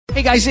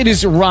Hey guys, it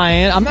is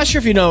Ryan. I'm not sure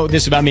if you know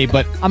this about me,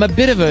 but I'm a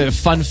bit of a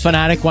fun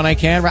fanatic when I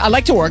can. I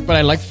like to work, but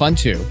I like fun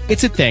too.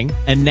 It's a thing.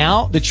 And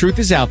now the truth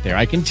is out there.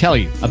 I can tell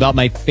you about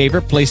my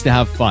favorite place to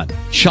have fun.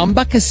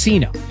 Chumba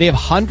Casino. They have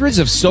hundreds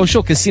of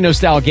social casino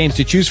style games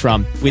to choose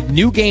from with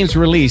new games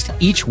released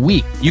each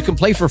week. You can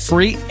play for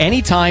free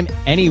anytime,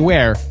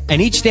 anywhere.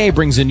 And each day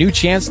brings a new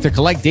chance to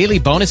collect daily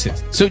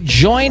bonuses. So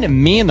join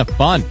me in the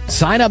fun.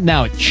 Sign up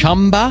now at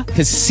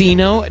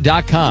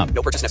ChumbaCasino.com.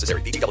 No purchase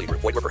necessary. VGW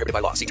Group. Void where prohibited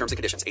by law. See terms and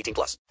conditions.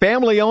 18+.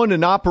 Family owned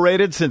and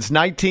operated since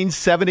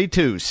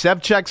 1972.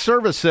 Sevchek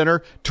Service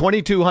Center,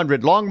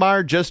 2200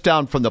 Longmire, just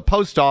down from the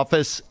post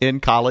office in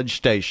College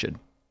Station.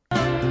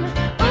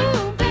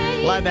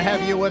 Glad to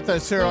have you with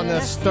us here on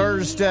this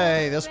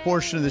Thursday. This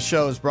portion of the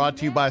show is brought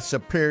to you by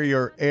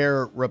Superior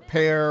Air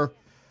Repair.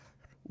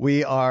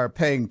 We are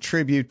paying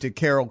tribute to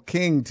Carole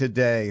King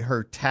today.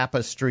 Her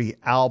Tapestry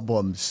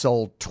album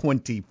sold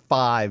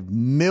 25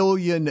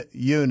 million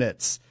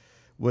units.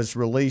 Was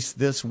released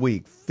this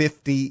week,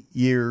 50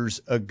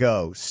 years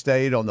ago.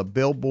 Stayed on the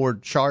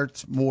Billboard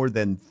charts more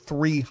than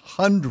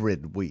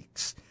 300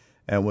 weeks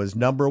and was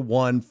number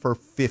one for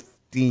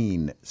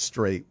 15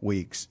 straight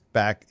weeks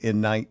back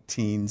in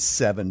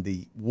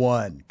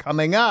 1971.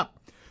 Coming up,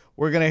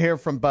 we're going to hear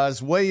from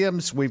Buzz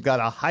Williams. We've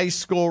got a high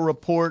school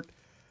report.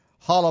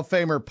 Hall of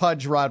Famer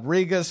Pudge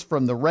Rodriguez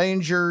from the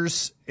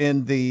Rangers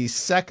in the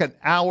second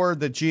hour,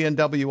 the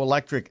GNW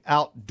Electric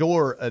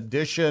Outdoor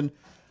Edition,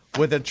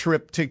 with a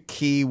trip to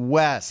Key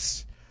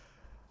West.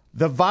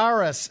 The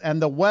virus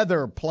and the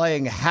weather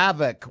playing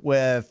havoc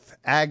with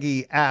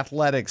Aggie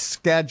athletic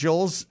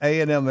schedules.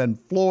 A&M in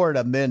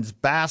Florida men's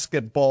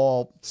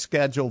basketball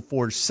schedule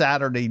for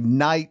Saturday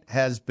night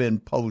has been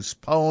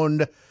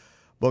postponed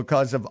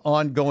because of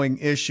ongoing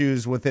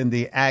issues within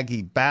the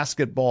Aggie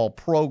basketball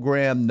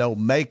program. No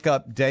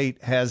makeup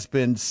date has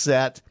been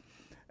set.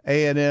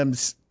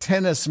 A&M's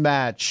tennis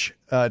match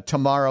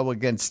tomorrow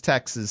against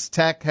Texas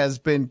Tech has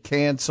been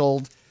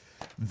canceled.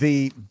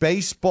 The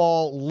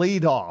baseball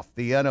leadoff,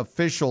 the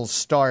unofficial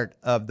start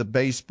of the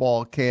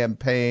baseball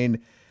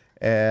campaign,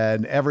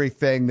 and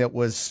everything that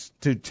was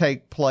to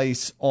take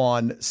place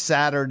on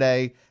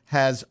Saturday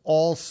has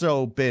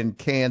also been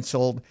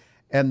canceled.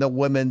 And the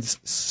women's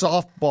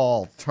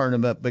softball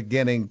tournament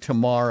beginning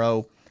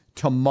tomorrow.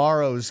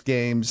 Tomorrow's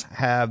games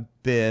have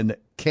been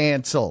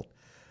canceled.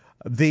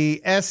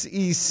 The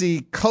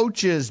SEC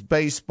coaches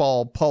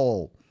baseball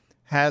poll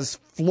has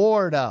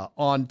Florida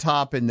on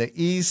top in the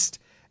East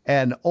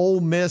and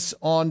Ole Miss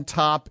on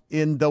top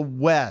in the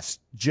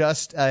West,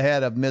 just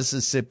ahead of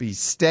Mississippi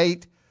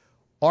State,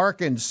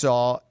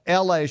 Arkansas,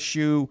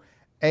 LSU,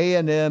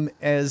 A&M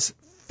as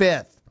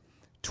fifth.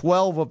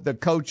 12 of the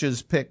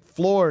coaches picked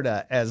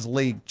Florida as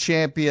league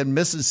champion.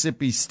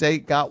 Mississippi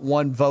State got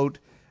one vote.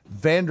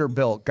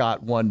 Vanderbilt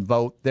got one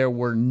vote. There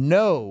were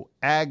no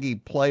Aggie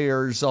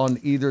players on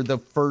either the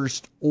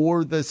first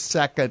or the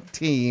second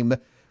team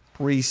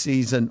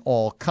preseason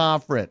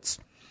all-conference.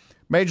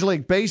 Major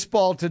League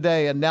Baseball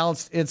today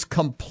announced its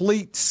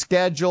complete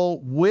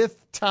schedule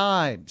with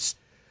times.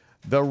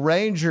 The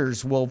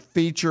Rangers will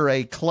feature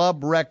a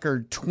club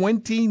record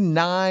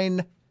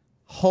 29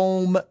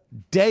 home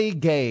day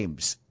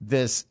games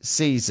this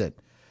season.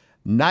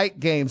 Night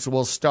games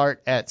will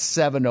start at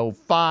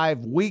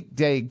 7:05,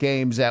 weekday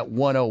games at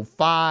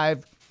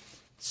 1:05,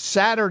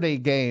 Saturday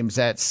games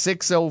at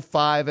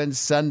 6:05, and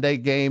Sunday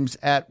games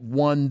at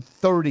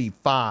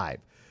 1:35.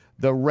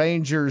 The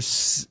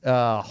Rangers'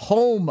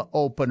 home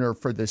opener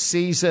for the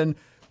season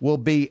will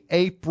be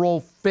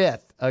April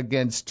 5th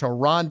against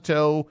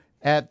Toronto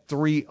at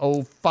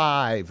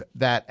 3:05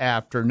 that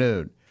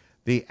afternoon.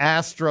 The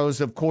Astros,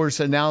 of course,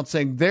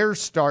 announcing their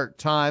start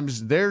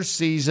times. Their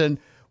season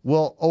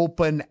will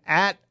open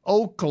at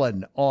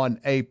Oakland on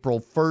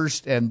April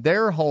 1st, and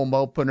their home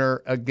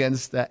opener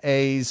against the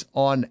A's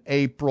on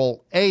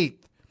April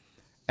 8th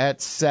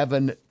at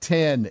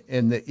 7:10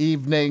 in the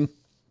evening.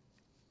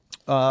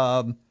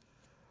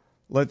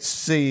 Let's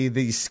see.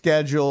 The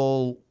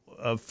schedule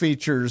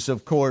features,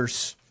 of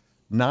course,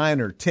 9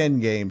 or 10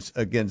 games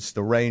against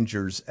the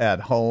Rangers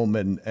at home,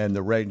 and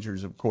the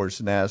Rangers, of course,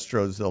 and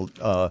Astros,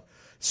 the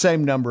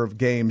same number of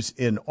games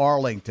in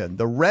Arlington.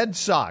 The Red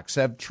Sox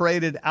have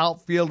traded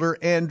outfielder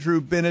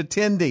Andrew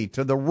Benintendi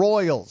to the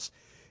Royals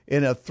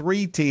in a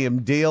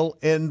 3-team deal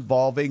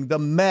involving the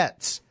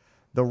Mets.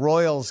 The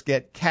Royals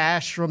get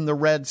cash from the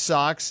Red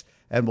Sox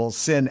and will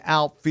send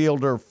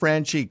outfielder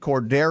Franchy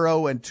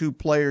Cordero and 2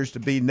 players to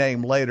be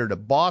named later to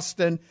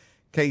Boston.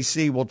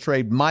 KC will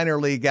trade minor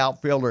league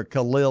outfielder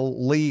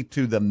Khalil Lee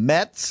to the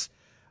Mets.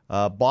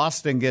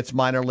 Boston gets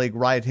minor league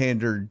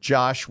right-hander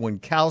Josh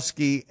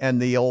Winkowski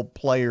and the old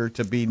player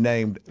to be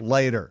named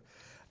later.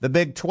 The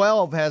Big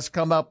 12 has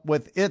come up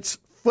with its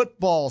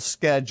football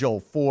schedule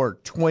for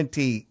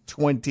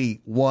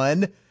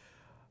 2021.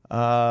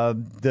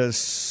 The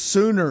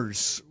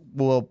Sooners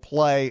will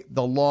play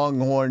the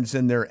Longhorns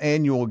in their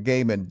annual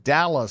game in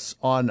Dallas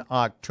on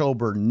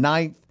October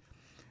 9th.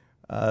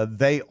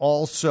 They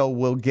also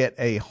will get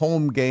a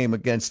home game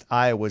against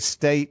Iowa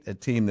State, a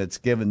team that's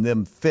given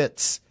them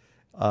fits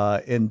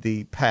in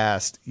the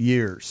past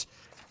years.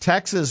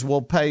 Texas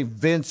will pay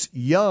Vince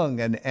Young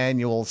an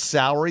annual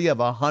salary of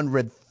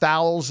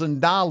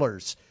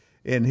 $100,000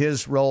 in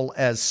his role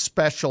as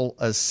special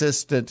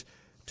assistant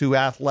to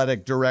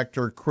athletic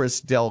director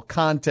Chris Del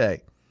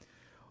Conte.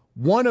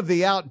 One of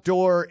the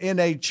outdoor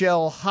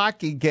NHL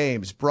hockey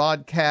games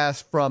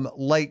broadcast from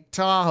Lake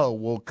Tahoe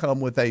will come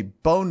with a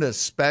bonus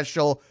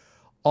special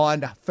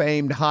on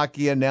famed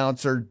hockey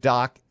announcer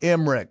Doc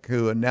Emrick,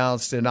 who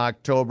announced in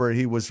October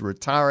he was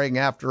retiring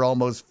after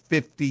almost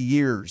 50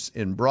 years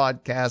in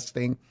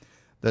broadcasting.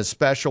 The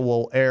special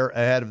will air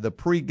ahead of the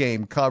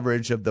pregame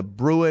coverage of the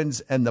Bruins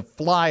and the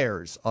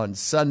Flyers on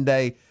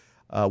Sunday,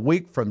 a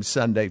week from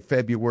Sunday,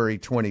 February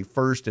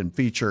 21st, and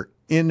feature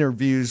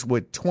interviews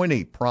with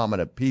 20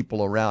 prominent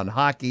people around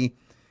hockey,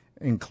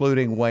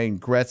 including Wayne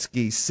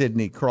Gretzky,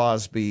 Sidney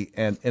Crosby,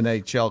 and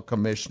NHL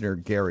Commissioner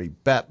Gary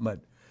Bettman.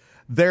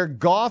 They're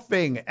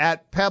golfing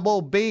at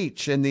Pebble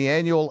Beach in the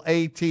annual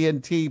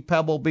AT&T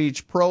Pebble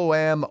Beach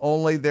Pro-Am,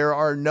 only there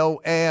are no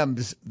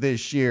AMs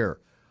this year.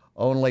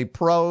 Only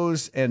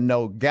pros and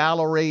no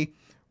gallery.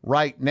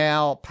 Right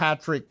now,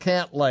 Patrick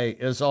Cantlay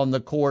is on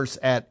the course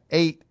at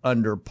 8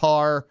 under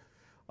par.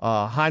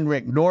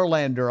 Heinrich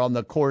Norlander on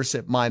the course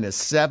at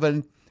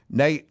 -7.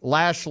 Nate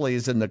Lashley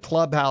is in the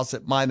clubhouse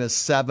at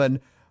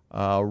 -7.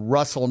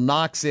 Russell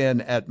Knox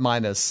in at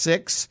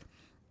 -6.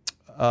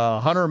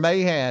 Hunter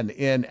Mahan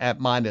in at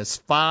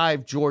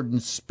 -5. Jordan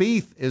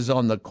Spieth is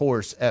on the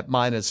course at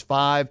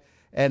 -5.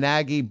 And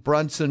Aggie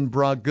Brunson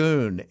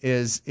Bragoon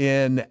is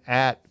in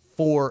at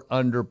 4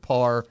 under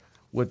par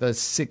with a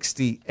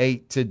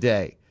 68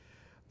 today.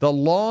 The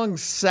long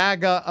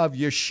saga of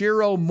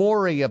Yoshiro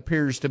Mori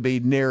appears to be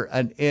near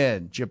an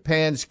end.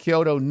 Japan's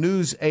Kyodo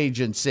News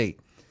Agency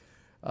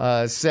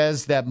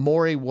says that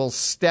Mori will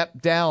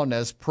step down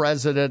as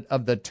president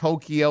of the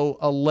Tokyo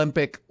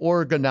Olympic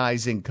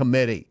Organizing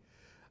Committee.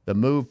 The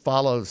move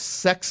follows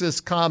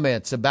sexist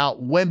comments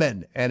about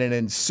women and an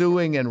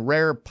ensuing and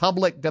rare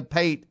public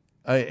debate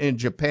in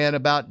Japan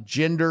about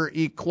gender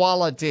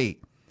equality.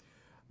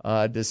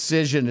 A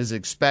decision is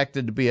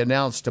expected to be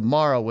announced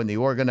tomorrow when the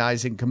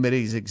organizing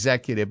committee's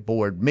executive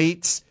board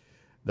meets.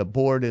 The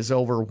board is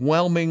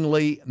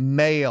overwhelmingly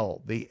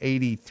male. The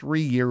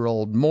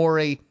 83-year-old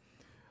Mori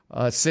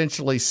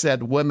essentially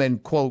said women,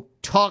 quote,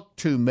 talk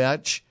too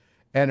much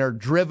and are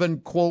driven,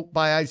 quote,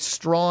 by a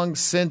strong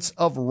sense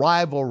of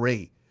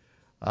rivalry.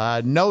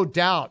 No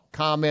doubt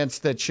comments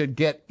that should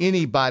get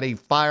anybody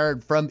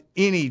fired from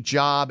any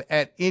job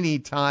at any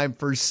time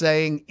for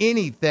saying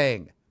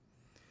anything.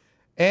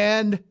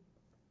 And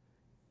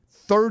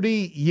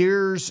 30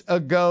 years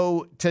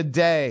ago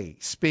today,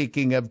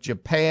 speaking of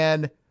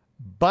Japan,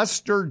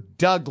 Buster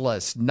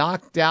Douglas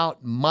knocked out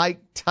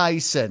Mike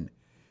Tyson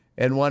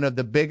in one of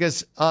the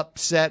biggest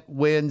upset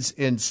wins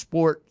in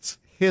sports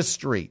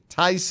history.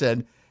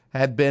 Tyson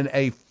had been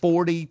a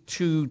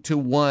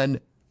 42-1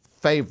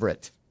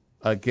 favorite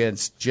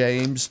against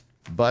James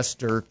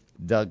Buster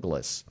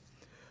Douglas.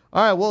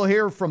 All right, we'll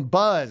hear from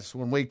Buzz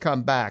when we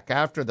come back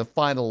after the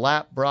final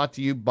lap, brought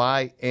to you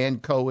by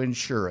Anco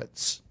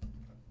Insurance.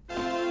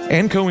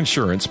 Anco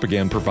Insurance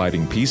began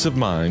providing peace of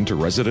mind to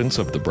residents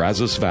of the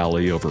Brazos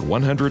Valley over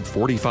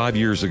 145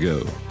 years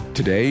ago.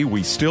 Today,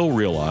 we still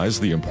realize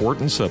the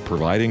importance of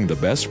providing the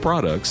best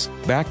products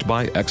backed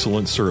by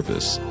excellent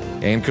service.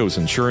 Anco's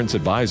insurance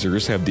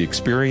advisors have the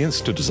experience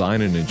to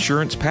design an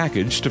insurance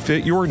package to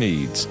fit your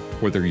needs,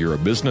 whether you're a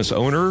business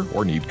owner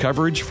or need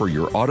coverage for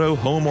your auto,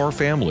 home, or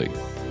family.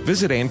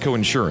 Visit Anco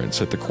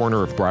Insurance at the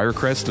corner of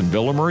Briarcrest and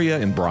Villa Maria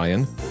in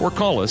Bryan, or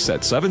call us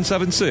at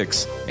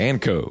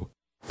 776-ANCO.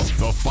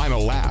 The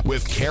Final Lap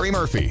with Kerry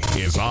Murphy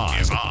is on.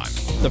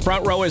 The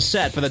front row is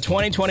set for the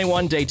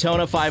 2021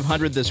 Daytona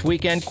 500 this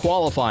weekend.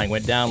 Qualifying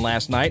went down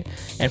last night.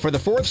 And for the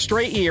fourth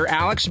straight year,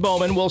 Alex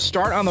Bowman will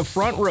start on the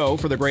front row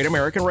for the Great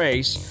American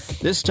Race,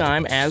 this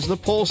time as the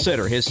pole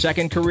sitter, his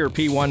second career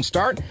P1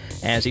 start,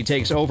 as he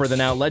takes over the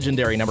now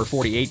legendary number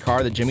 48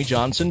 car that Jimmy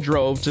Johnson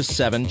drove to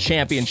 7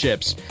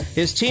 championships.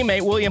 His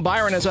teammate William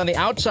Byron is on the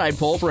outside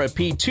pole for a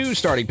P2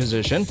 starting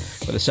position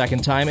for the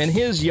second time in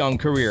his young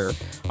career.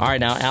 All right,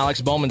 now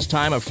Alex Bowman's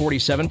time of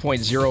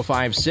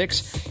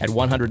 47.056 at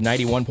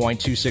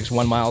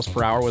 191.261 miles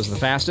per hour was the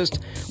fastest.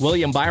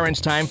 William Byron's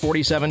time,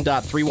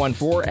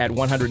 47.314 at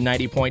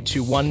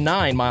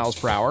 190.219 miles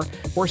per hour,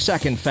 were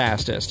second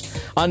fastest.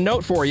 A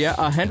note for you,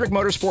 a Hendrick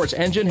Motorsports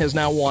engine has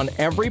now won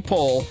every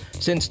pole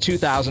since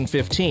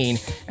 2015,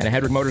 and a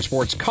Hendrick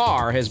Motorsports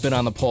car has been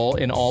on the pole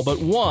in all but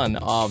one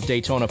of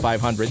Daytona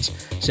 500s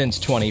since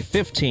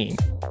 2015.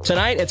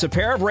 Tonight, it's a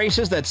pair of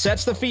races that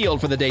sets the field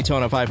for the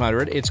Daytona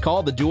 500. It's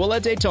called the Duel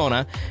at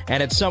Daytona,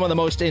 and it's some of the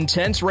most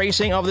intense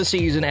racing of the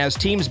season as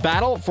teams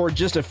battle for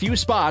just a few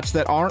spots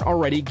that aren't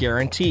already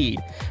guaranteed.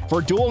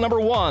 For Duel number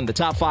 1, the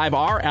top 5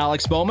 are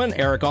Alex Bowman,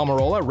 Eric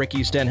Almirola,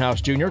 Ricky Stenhouse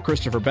Jr.,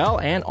 Christopher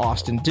Bell, and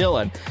Austin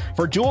Dillon.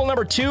 For Duel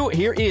number 2,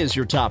 here is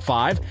your top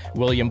 5.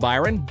 William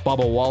Byron,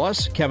 Bubba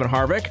Wallace, Kevin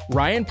Harvick,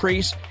 Ryan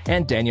Preece,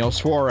 and Daniel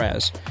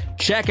Suarez.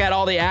 Check out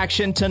all the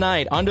action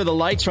tonight under the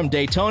lights from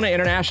Daytona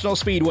International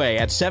Speedway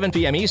at 7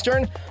 p.m.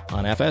 Eastern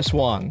on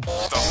FS1.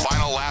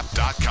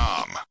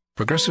 TheFinalLap.com.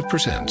 Progressive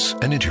presents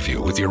an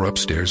interview with your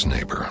upstairs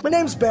neighbor. My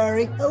name's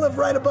Barry. I live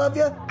right above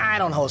you. I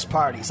don't host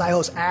parties. I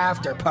host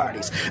after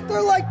parties.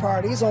 They're like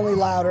parties, only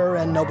louder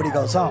and nobody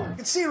goes home. You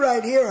can see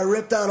right here I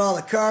ripped out all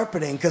the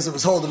carpeting because it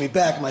was holding me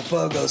back, my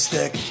pogo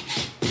stick.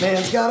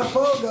 Man's got a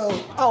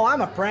pogo. Oh, I'm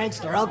a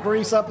prankster. I'll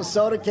grease up a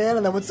soda can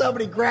and then when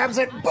somebody grabs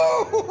it,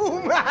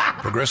 boom!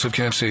 Progressive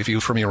can't save you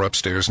from your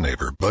upstairs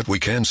neighbor, but we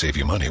can save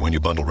you money when you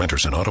bundle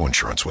renters and auto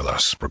insurance with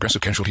us.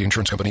 Progressive Casualty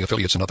Insurance Company,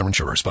 affiliates, and other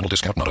insurers. Bundle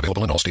discount not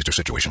available in all states or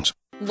situations.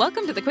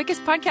 Welcome to the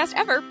quickest podcast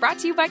ever, brought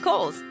to you by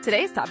Kohl's.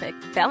 Today's topic,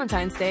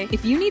 Valentine's Day.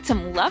 If you need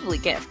some lovely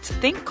gifts,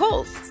 think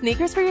Kohl's.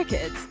 Sneakers for your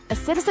kids, a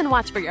Citizen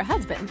watch for your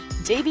husband,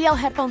 JBL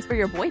headphones for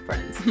your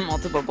boyfriends,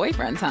 multiple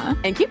boyfriends, huh?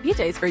 And cute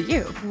PJs for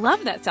you.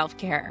 Love that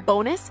self-care.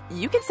 Bonus,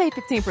 you can save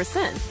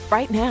 15%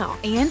 right now.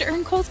 And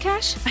earn Kohl's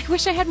Cash? I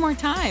wish I had more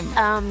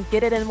time.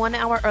 Get it in 1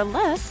 hour or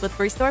less with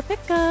free store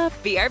pickup.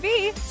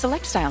 BRB.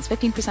 Select styles,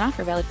 15% off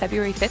for valid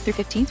February 5th through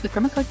 15th with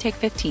promo code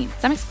TAKE15.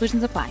 Some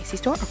exclusions apply. See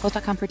store or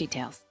Kohl's.com for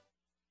details.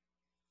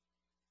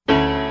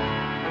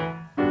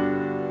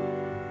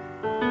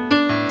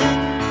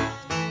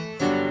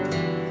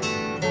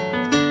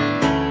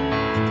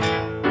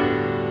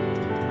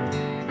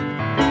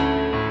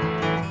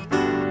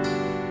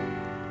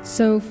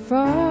 So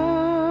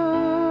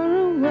far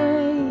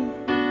away,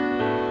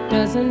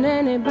 doesn't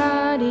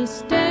anybody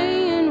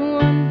stay in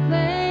one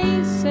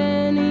place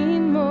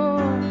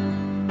anymore?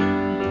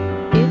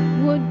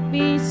 It would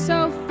be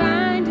so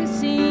fine to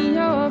see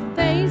your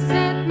face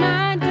at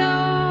my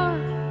door.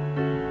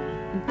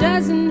 It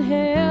doesn't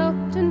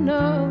help to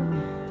know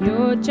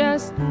you're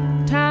just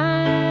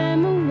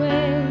time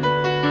away.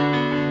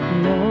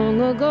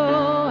 Long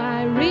ago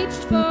I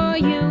reached for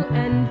you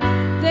and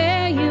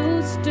there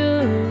you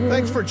stood.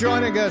 Thanks for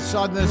joining us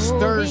on this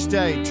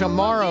Thursday.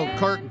 Tomorrow,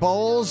 Kurt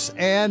Bowles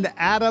and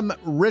Adam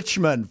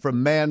Richman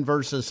from Man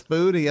vs.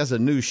 Food. He has a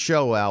new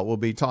show out. We'll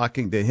be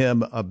talking to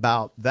him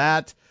about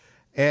that.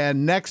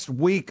 And next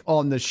week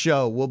on the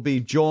show, we'll be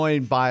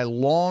joined by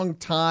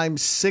longtime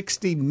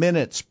 60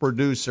 Minutes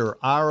producer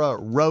Ira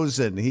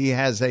Rosen. He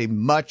has a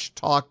much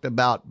talked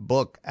about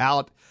book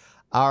out.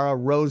 Ira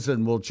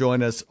Rosen will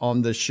join us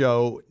on the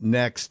show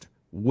next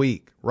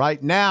week.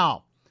 Right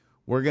now,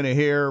 we're going to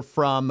hear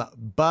from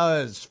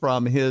Buzz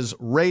from his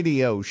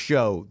radio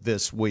show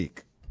this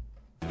week.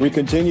 We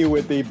continue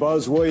with the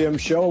Buzz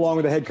Williams Show along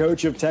with the head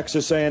coach of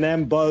Texas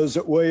A&M. Buzz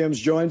Williams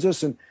joins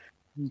us. And,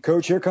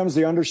 Coach, here comes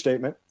the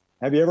understatement.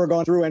 Have you ever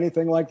gone through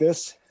anything like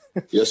this?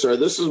 Yes, sir.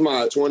 This is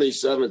my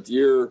 27th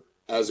year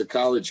as a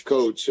college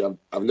coach.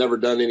 I've never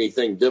done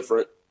anything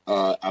different.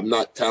 I'm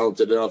not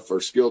talented enough or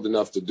skilled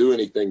enough to do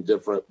anything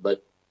different.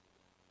 But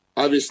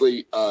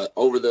obviously,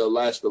 over the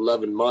last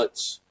 11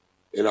 months,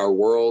 in our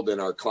world, in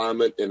our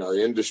climate, in our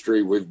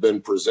industry, we've been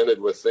presented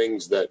with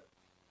things that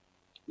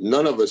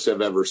none of us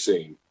have ever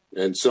seen.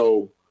 And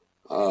so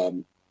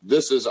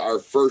this is our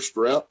first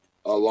rep,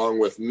 along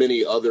with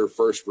many other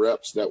first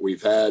reps that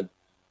we've had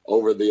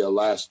over the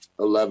last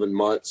 11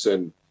 months.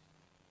 And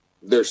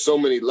there's so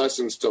many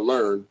lessons to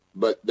learn,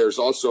 but there's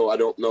also, I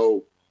don't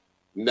know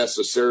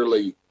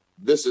necessarily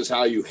this is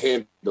how you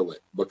handle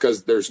it,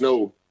 because there's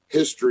no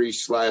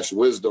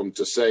history/wisdom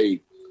to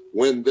say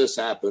when this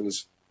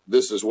happens,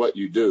 this is what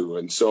you do.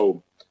 And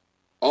so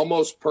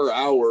almost per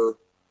hour,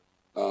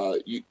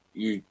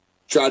 you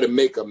try to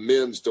make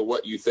amends to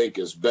what you think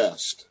is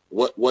best.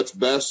 What's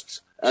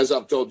best, as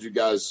I've told you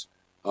guys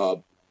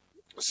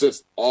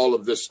since all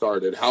of this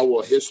started, how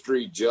will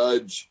history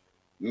judge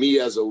me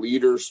as a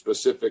leader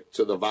specific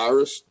to the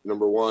virus?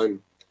 Number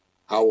one.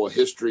 How will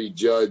history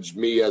judge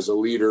me as a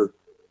leader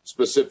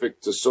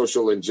specific to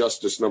social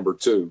injustice? Number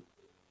two.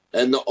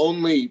 And the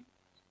only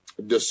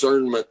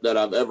discernment that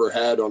I've ever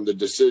had on the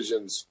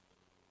decisions,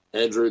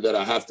 Andrew, that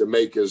I have to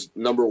make is,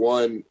 number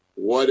one,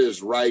 what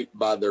is right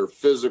by their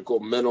physical,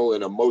 mental,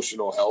 and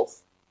emotional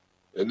health?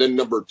 And then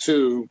number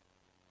two,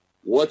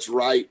 what's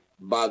right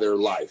by their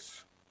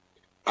life?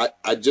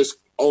 I just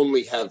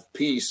only have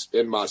peace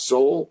in my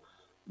soul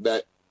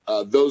that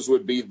those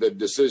would be the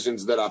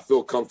decisions that I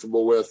feel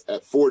comfortable with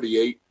at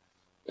 48,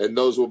 and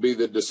those will be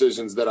the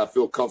decisions that I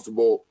feel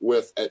comfortable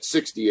with at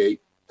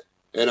 68.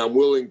 And I'm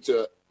willing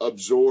to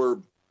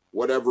absorb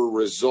whatever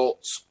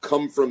results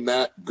come from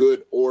that,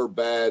 good or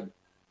bad,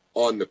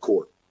 on the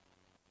court.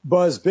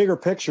 Buzz, bigger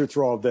picture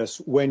through all of this.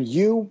 When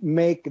you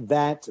make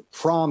that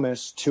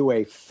promise to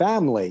a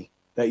family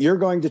that you're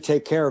going to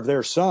take care of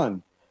their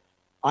son,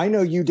 I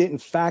know you didn't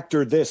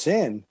factor this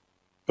in,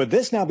 but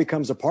this now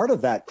becomes a part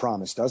of that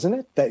promise, doesn't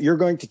it? That you're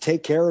going to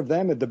take care of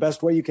them in the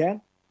best way you can?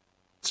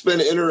 It's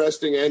been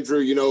interesting, Andrew.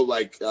 You know,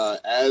 like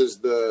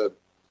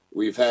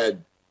we've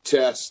had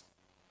tests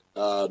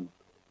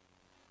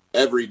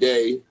every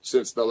day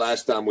since the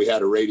last time we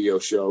had a radio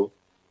show.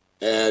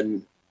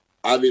 And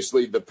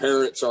obviously the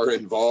parents are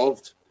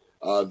involved.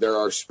 There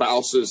are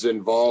spouses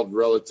involved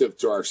relative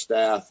to our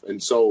staff.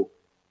 And so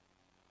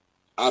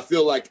I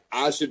feel like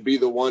I should be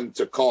the one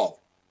to call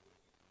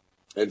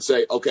and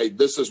say, okay,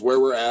 this is where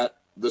we're at.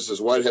 This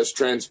is what has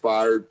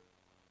transpired.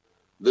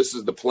 This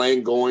is the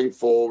plan going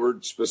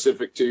forward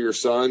specific to your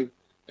son.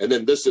 And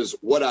then this is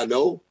what I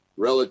know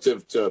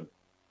relative to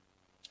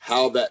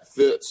how that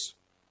fits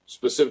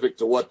specific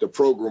to what the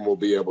program will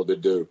be able to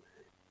do.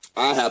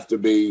 I have to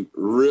be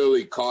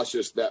really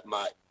cautious that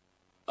my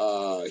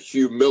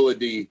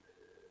humility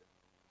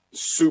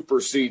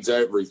supersedes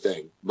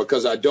everything,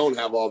 because I don't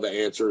have all the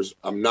answers.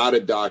 I'm not a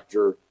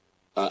doctor.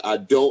 I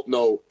don't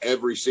know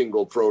every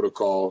single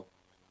protocol.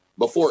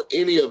 Before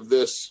any of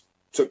this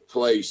took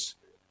place,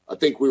 I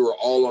think we were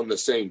all on the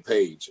same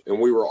page and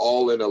we were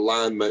all in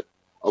alignment.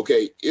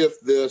 Okay, if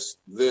this,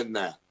 then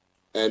that.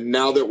 And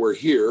now that we're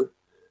here,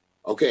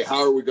 okay,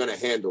 how are we going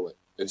to handle it?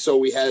 And so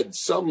we had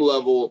some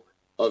level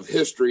of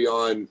history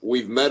on,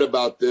 we've met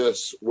about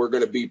this, we're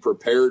going to be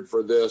prepared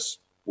for this.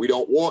 We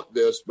don't want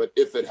this, but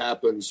if it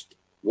happens,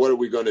 what are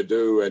we going to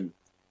do? And,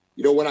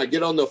 you know, when I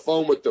get on the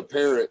phone with the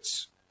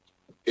parents,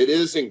 it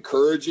is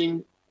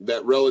encouraging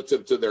that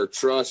relative to their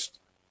trust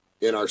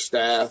in our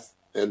staff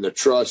and the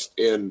trust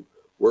in,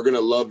 we're going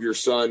to love your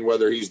son,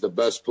 whether he's the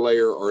best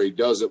player or he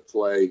doesn't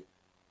play.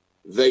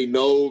 They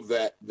know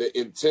that the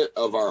intent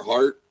of our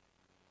heart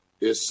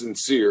is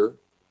sincere.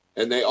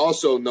 And they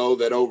also know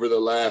that over the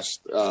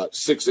last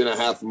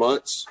 6.5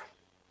 months,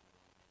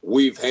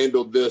 we've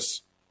handled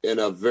this in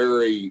a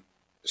very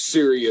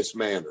serious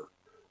manner.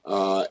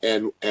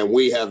 And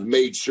we have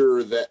made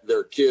sure that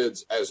their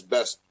kids, as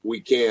best we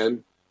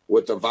can,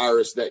 with a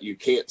virus that you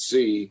can't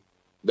see,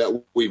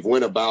 that we've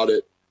went about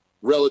it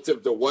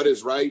relative to what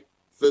is right,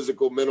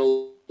 physical,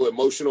 mental,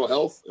 emotional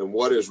health, and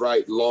what is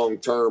right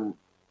long-term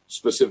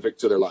specific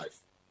to their life.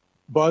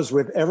 Buzz,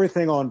 with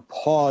everything on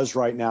pause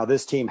right now,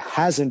 this team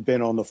hasn't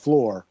been on the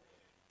floor.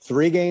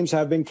 3 games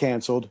have been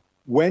canceled.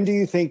 When do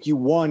you think you,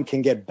 one,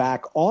 can get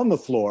back on the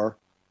floor?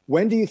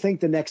 When do you think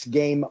the next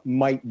game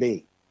might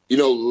be? You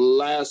know,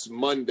 last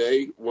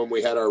Monday when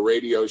we had our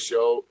radio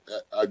show,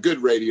 a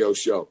good radio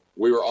show,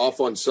 we were off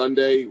on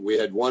Sunday. We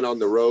had one on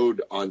the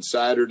road on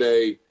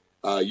Saturday.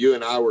 You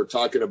and I were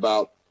talking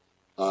about,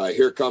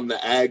 here come the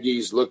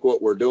Aggies. Look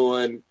what we're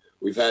doing.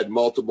 We've had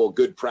multiple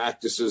good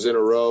practices in a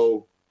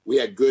row. We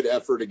had good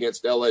effort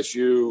against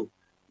LSU.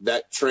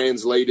 That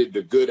translated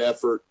to good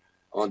effort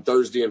on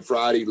Thursday and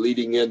Friday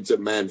leading into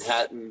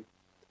Manhattan.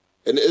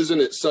 And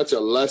isn't it such a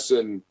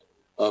lesson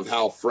of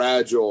how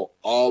fragile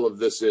all of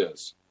this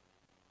is?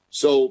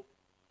 So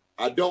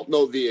I don't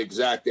know the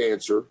exact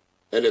answer,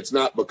 and it's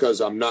not because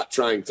I'm not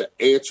trying to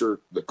answer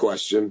the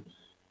question.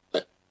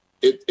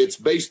 It's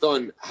based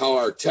on how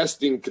our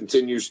testing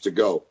continues to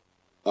go.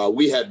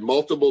 We had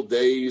multiple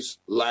days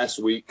last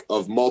week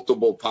of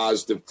multiple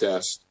positive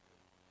tests.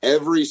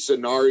 Every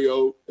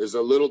scenario is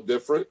a little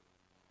different,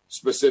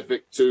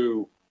 specific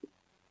to,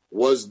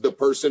 was the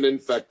person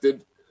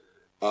infected,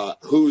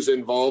 who's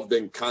involved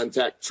in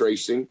contact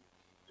tracing.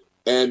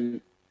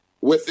 And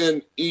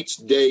within each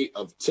day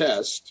of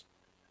test,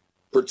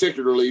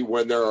 particularly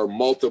when there are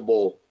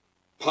multiple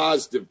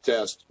positive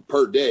tests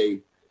per day,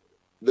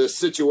 the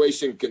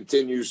situation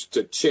continues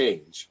to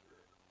change.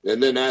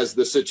 And then as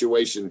the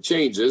situation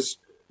changes,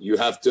 you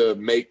have to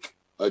make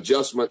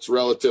adjustments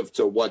relative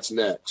to what's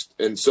next.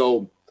 And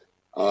so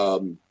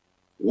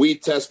we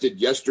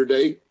tested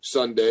yesterday,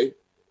 Sunday.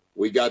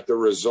 We got the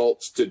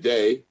results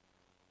today.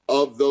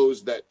 Of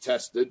those that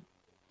tested,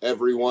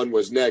 everyone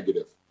was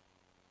negative.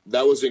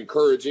 That was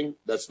encouraging.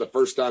 That's the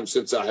first time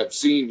since I have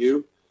seen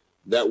you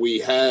that we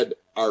had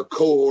our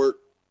cohort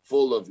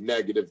full of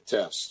negative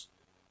tests.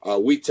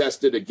 We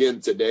tested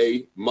again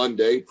today,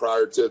 Monday,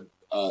 prior to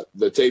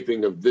the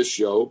taping of this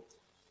show.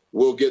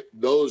 We'll get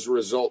those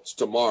results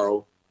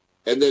tomorrow.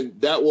 And then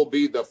that will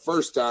be the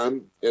first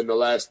time in the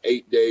last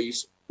 8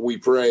 days, we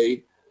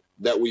pray,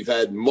 that we've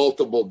had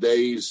multiple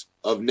days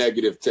of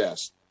negative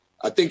tests.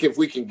 I think if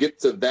we can get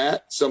to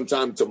that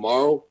sometime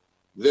tomorrow,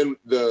 then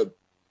the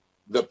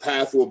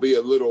path will be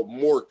a little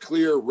more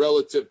clear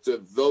relative to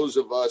those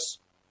of us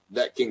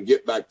that can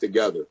get back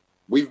together.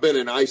 We've been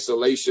in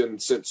isolation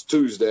since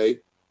Tuesday,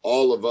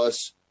 all of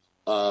us,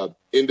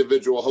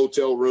 individual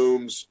hotel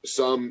rooms,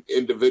 some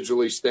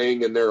individually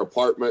staying in their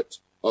apartment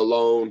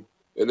alone,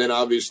 and then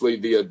obviously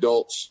the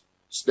adults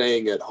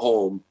staying at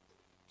home.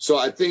 So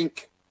I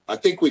think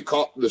we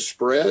caught the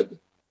spread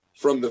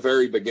from the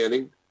very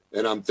beginning,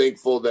 and I'm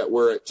thankful that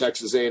we're at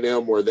Texas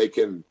A&M where they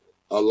can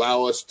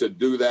allow us to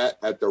do that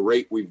at the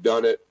rate we've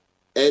done it.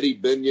 Eddie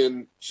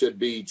Binion should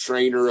be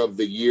trainer of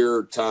the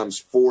year times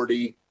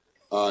 40.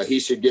 He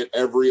should get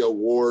every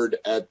award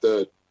at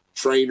the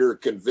trainer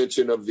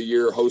convention of the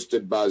year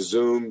hosted by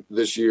Zoom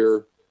this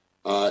year.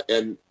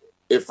 And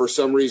if for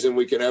some reason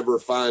we can ever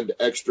find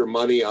extra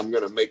money, I'm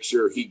going to make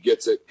sure he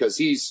gets it, because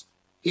he's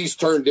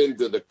turned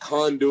into the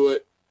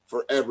conduit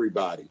for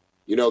everybody,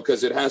 you know,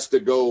 because it has to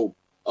go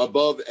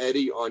above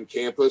Eddie on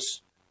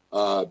campus.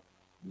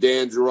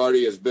 Dan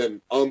Girardi has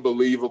been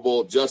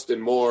unbelievable.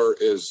 Justin Moore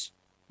is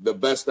the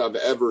best I've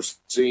ever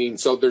seen.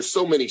 So there's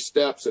so many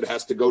steps. It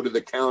has to go to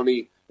the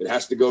county. It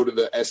has to go to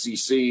the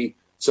SEC.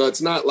 So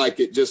it's not like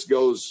it just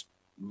goes,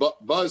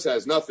 Buzz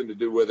has nothing to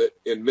do with it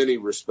in many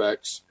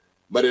respects.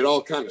 but it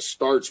all kind of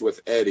starts with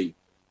Eddie.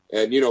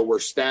 And, we're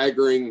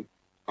staggering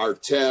our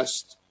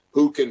test,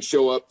 who can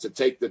show up to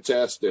take the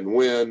test and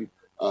when.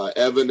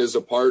 Evan is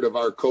a part of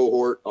our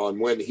cohort on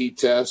when he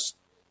tests.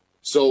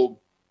 So,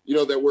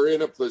 that we're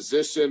in a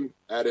position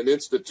at an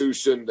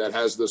institution that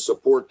has the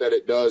support that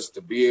it does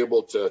to be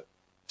able to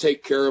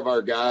take care of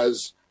our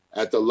guys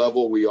at the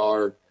level we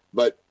are.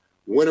 But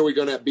when are we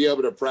going to be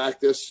able to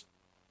practice?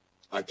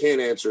 I can't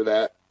answer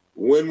that.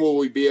 When will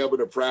we be able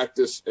to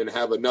practice and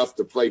have enough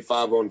to play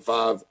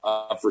 5-on-5?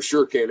 I for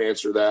sure can't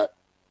answer that.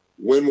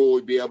 When will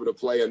we be able to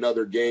play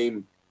another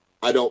game?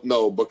 I don't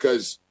know,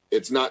 because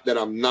it's not that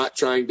I'm not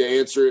trying to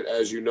answer it.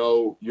 As you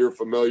know, you're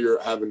familiar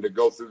having to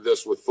go through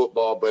this with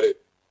football, but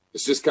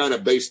it's just kind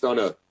of based on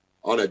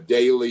a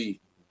daily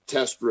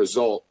test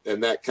result.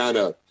 And that kind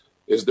of,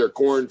 is there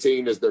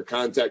quarantine? Is there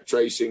contact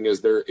tracing?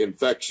 Is there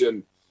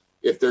infection?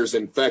 If there's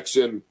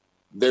infection,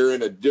 they're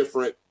in a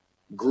different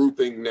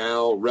grouping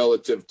now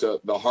relative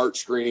to the heart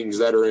screenings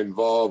that are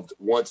involved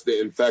once the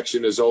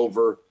infection is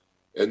over.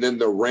 And then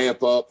the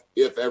ramp up,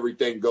 if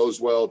everything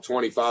goes well,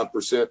 25%,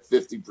 50%,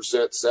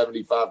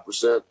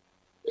 75%,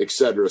 et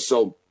cetera.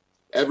 So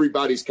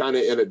everybody's kind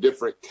of in a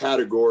different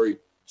category,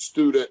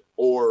 student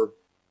or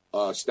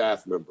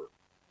staff member.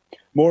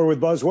 More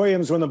with Buzz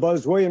Williams when the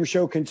Buzz Williams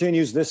Show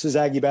continues. This is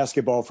Aggie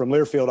Basketball from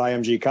Learfield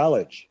IMG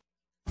College.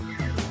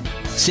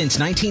 Since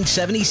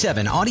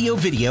 1977, Audio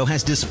Video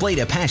has displayed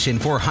a passion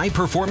for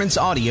high-performance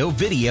audio,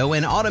 video,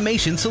 and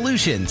automation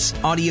solutions.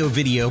 Audio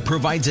Video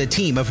provides a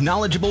team of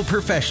knowledgeable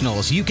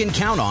professionals you can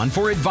count on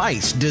for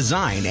advice,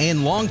 design,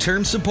 and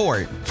long-term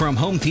support. From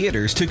home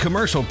theaters to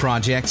commercial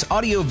projects,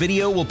 Audio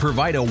Video will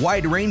provide a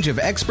wide range of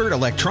expert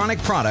electronic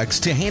products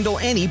to handle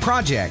any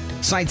project.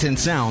 Sights and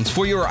sounds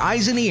for your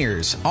eyes and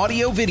ears.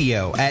 Audio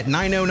Video at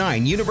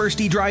 909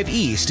 University Drive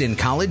East in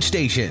College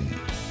Station.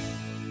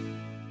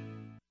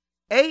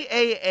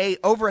 AAA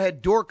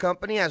Overhead Door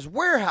Company has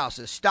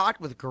warehouses stocked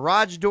with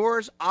garage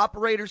doors,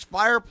 operators,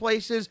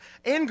 fireplaces,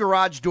 and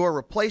garage door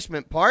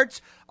replacement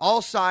parts.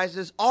 All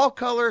sizes, all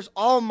colors,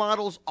 all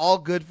models, all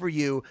good for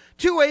you.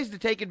 2 ways to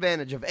take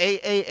advantage of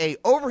AAA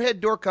Overhead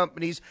Door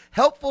Company's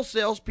helpful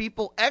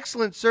salespeople,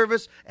 excellent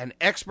service, and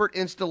expert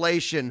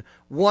installation.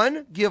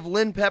 1, give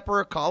Lynn Pepper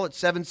a call at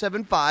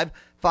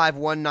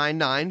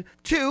 775-5199.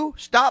 2,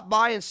 stop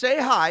by and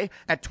say hi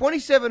at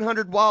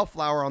 2700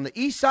 Wildflower on the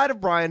east side of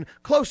Bryan,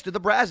 close to the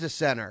Brazos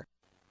Center.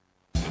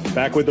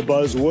 Back with the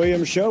Buzz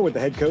Williams Show with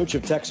the head coach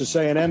of Texas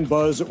A&M,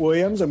 Buzz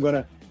Williams. I'm going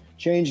to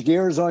change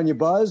gears on you,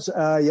 Buzz.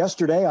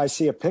 Yesterday, I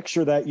see a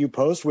picture that you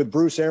post with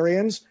Bruce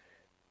Arians.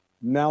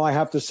 Now I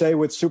have to say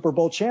with Super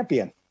Bowl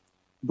champion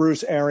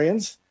Bruce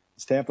Arians.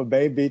 Tampa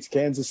Bay beats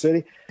Kansas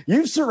City.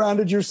 You've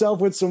surrounded yourself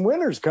with some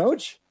winners,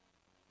 Coach.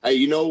 Hey,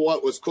 you know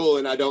what was cool,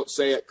 and I don't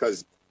say it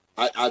because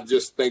I'm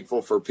just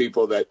thankful for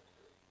people that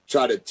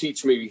try to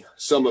teach me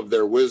some of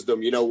their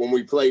wisdom. When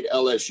we played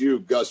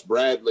LSU, Gus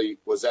Bradley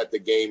was at the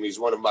game. He's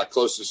one of my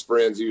closest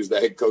friends. He was the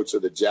head coach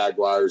of the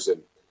Jaguars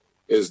and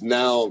is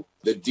now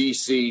the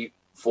DC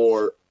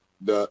for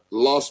the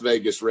Las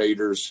Vegas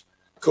Raiders.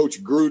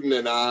 Coach Gruden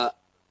and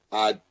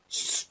I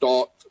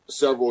stalked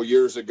several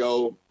years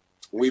ago.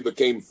 We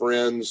became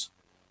friends.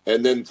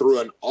 And then through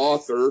an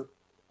author,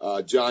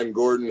 John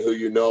Gordon,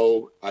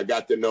 who I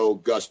got to know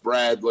Gus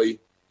Bradley.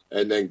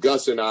 And then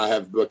Gus and I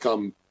have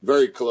become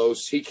very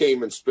close. He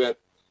came and spent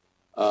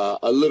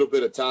a little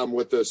bit of time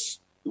with us.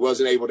 He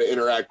wasn't able to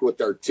interact with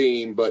our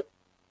team, but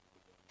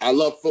I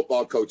love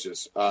football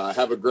coaches. I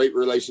have a great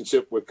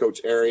relationship with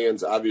Coach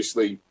Arians.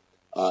 Obviously,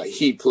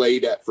 he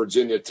played at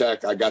Virginia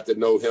Tech. I got to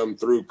know him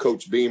through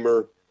Coach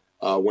Beamer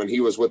when he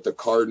was with the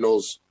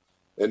Cardinals,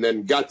 and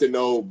then got to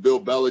know Bill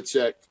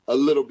Belichick a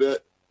little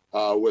bit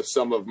with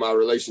some of my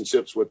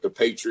relationships with the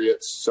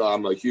Patriots. So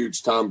I'm a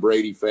huge Tom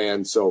Brady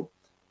fan. So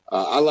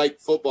I like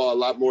football a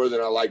lot more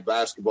than I like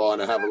basketball,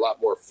 and I have a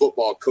lot more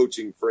football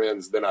coaching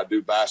friends than I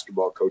do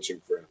basketball coaching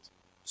friends.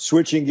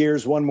 Switching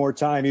gears one more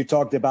time, you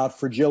talked about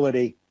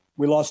fragility.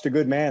 We lost a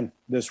good man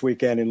this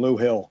weekend in Lou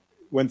Hill.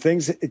 When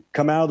things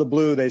come out of the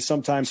blue, they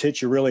sometimes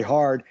hit you really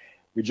hard.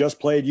 We just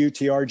played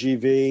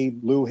UTRGV.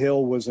 Lou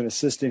Hill was an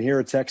assistant here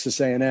at Texas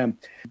A&M.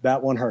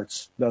 That one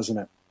hurts, doesn't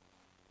it?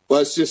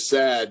 Well, it's just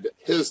sad.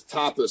 His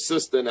top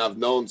assistant I've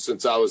known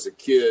since I was a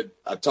kid.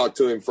 I talked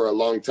to him for a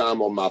long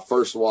time on my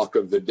first walk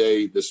of the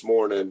day this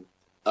morning.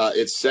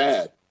 It's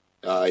sad.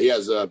 He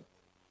has a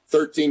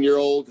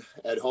 13-year-old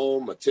at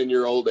home, a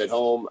 10-year-old at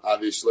home,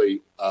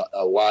 obviously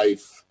a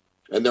wife,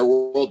 and their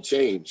world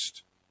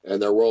changed,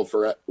 and their world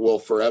will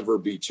forever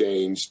be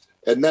changed.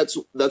 And that's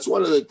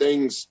one of the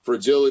things,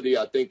 fragility,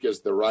 I think, is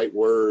the right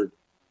word.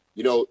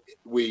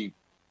 We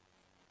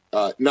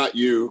not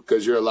you,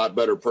 because you're a lot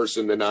better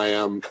person than I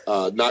am,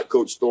 not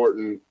Coach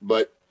Thornton,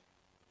 but,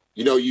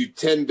 you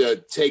tend to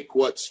take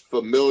what's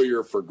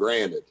familiar for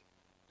granted.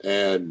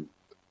 And,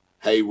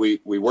 hey,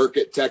 we work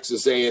at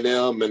Texas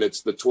A&M, and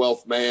it's the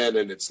 12th Man,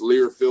 and it's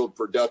Learfield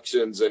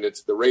Productions, and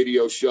it's the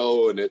radio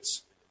show, and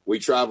we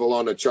travel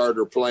on a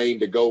charter plane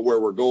to go where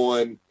we're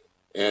going.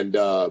 And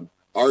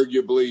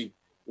arguably,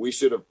 we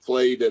should have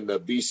played in the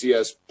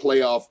BCS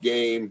playoff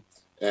game,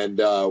 and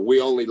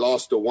we only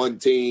lost to one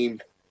team,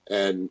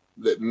 and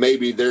that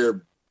maybe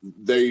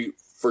they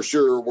for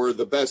sure were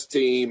the best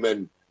team,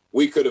 and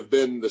we could have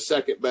been the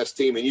second best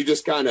team. And you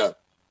just kind of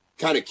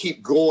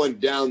keep going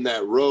down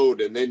that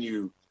road, and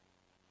then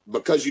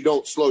because you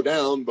don't slow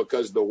down,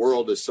 because the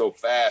world is so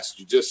fast,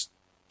 you just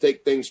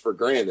take things for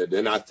granted.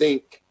 And I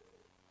think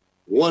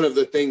one of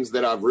the things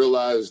that I've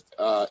realized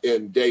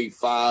in day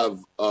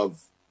 5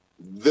 of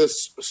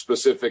this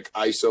specific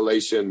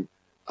isolation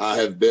I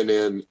have been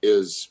in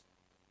is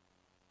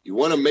you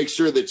want to make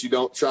sure that you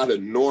don't try to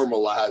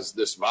normalize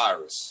this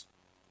virus.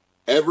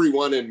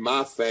 Everyone in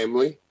my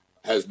family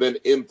has been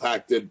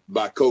impacted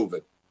by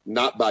COVID,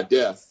 not by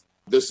death.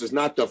 This is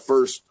not the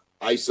first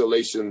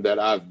isolation that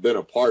I've been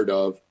a part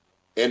of,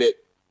 and it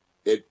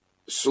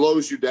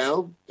slows you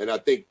down. And I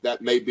think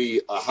that may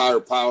be a higher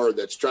power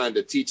that's trying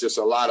to teach us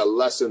a lot of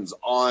lessons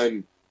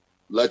on,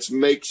 let's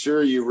make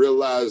sure you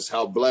realize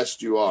how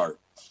blessed you are.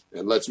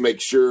 And let's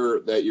make sure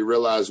that you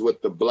realize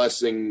with the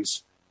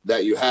blessings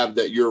that you have,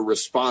 that you're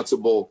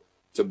responsible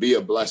to be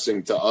a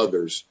blessing to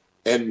others.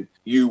 And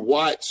you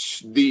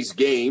watch these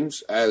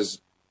games as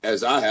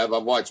I have.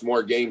 I've watched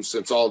more games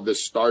since all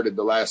this started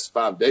the last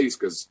 5 days,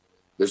 because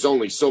there's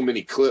only so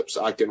many clips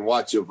I can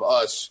watch of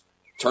us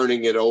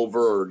turning it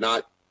over or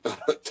not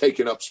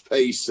taking up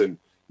space and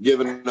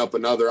giving up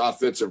another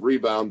offensive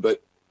rebound.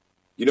 But,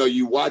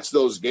 you watch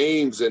those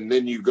games and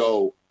then you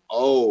go,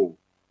 oh,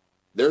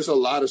 there's a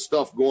lot of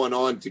stuff going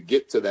on to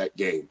get to that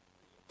game.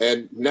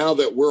 And now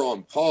that we're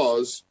on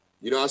pause,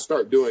 I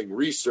start doing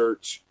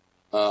research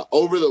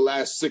over the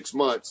last 6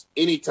 months.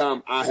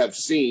 Anytime I have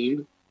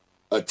seen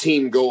a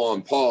team go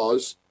on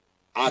pause,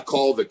 I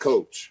call the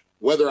coach.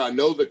 Whether I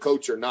know the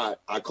coach or not,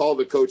 I call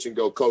the coach and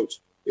go,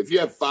 Coach, if you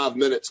have 5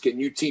 minutes, can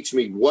you teach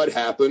me what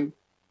happened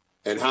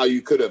and how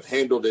you could have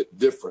handled it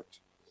different?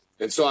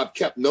 And so I've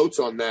kept notes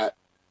on that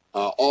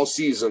all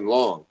season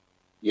long.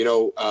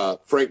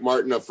 Frank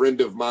Martin, a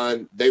friend of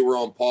mine, they were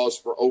on pause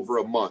for over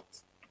a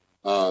month.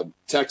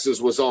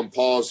 Texas was on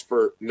pause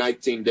for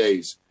 19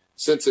 days.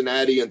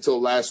 Cincinnati,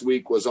 until last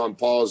week, was on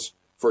pause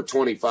for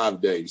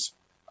 25 days.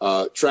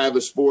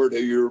 Travis Ford, who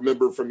you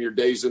remember from your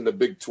days in the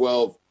Big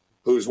 12,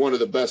 who's one of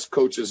the best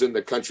coaches in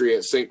the country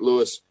at St.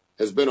 Louis,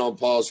 has been on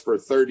pause for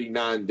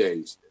 39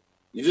 days.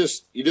 You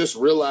just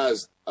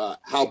realize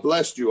how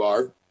blessed you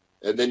are,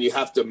 and then you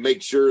have to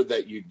make sure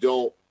that you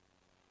don't,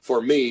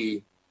 for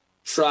me,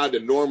 try to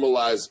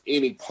normalize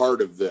any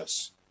part of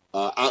this.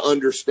 I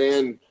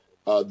understand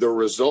the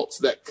results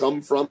that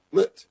come from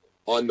it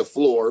on the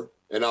floor,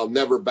 and I'll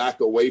never back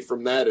away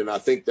from that. And I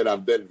think that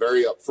I've been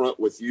very upfront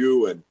with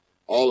you and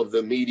all of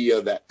the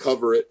media that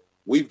cover it.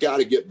 We've got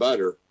to get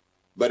better.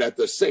 But at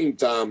the same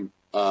time,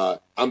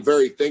 I'm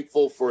very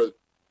thankful for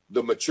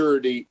the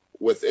maturity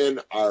within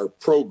our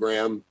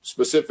program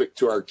specific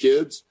to our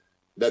kids,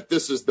 that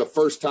this is the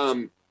first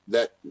time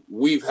that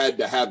we've had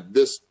to have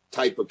this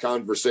type of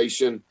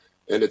conversation,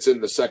 and it's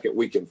in the second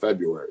week in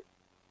February.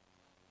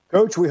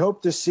 Coach, we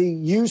hope to see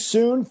you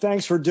soon.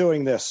 Thanks for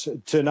doing this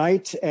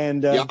tonight.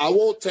 And I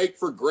won't take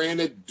for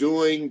granted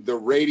doing the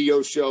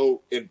radio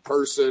show in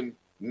person,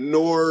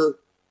 nor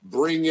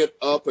bring it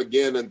up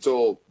again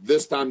until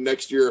this time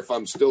next year, if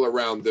I'm still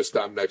around this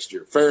time next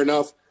year. Fair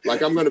enough?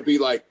 Like, I'm going to be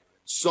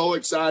so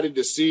excited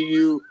to see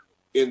you,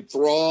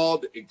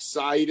 enthralled,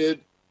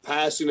 excited,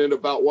 passionate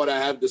about what I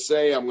have to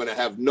say. I'm going to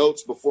have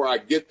notes before I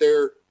get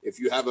there. If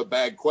you have a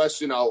bad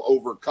question, I'll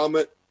overcome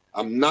it.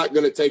 I'm not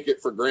going to take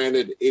it for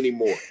granted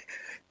anymore.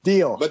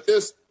 Deal. But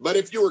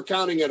if you were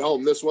counting at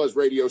home, this was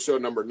radio show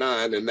number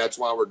 9, and that's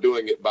why we're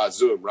doing it by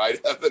Zoom, right,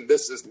 Evan?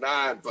 This is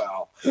 9,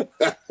 pal.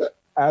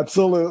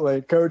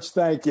 Absolutely. Coach,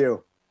 thank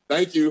you.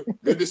 Thank you.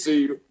 Good to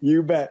see you.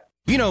 You bet.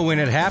 You know when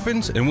it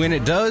happens, and when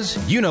it does,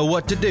 you know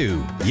what to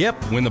do.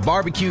 Yep, when the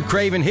barbecue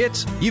craving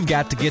hits, you've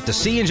got to get to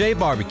C&J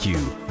Barbecue.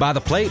 By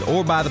the plate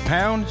or by the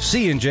pound,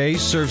 C&J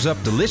serves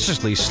up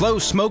deliciously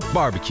slow-smoked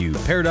barbecue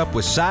paired up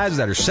with sides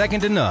that are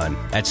second to none.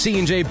 At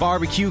C&J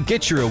Barbecue,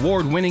 get your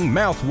award-winning,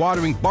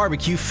 mouth-watering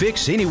barbecue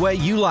fix any way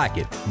you like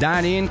it.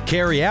 Dine in,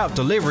 carry out,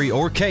 delivery,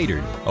 or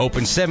catered.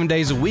 Open 7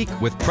 days a week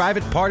with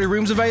private party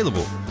rooms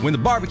available. When the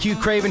barbecue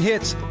craving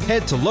hits,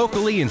 head to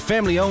locally and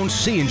family-owned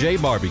C&J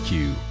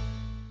Barbecue.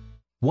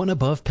 One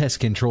Above Pest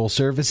Control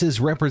Services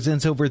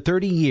represents over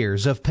 30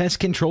 years of pest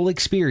control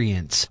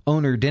experience.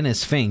 Owner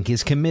Dennis Fink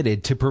is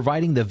committed to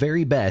providing the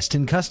very best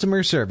in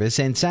customer service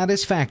and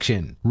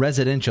satisfaction.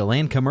 Residential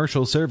and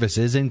commercial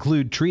services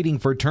include treating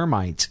for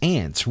termites,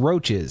 ants,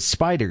 roaches,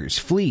 spiders,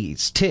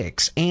 fleas,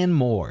 ticks, and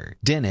more.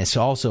 Dennis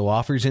also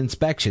offers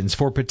inspections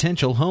for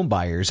potential home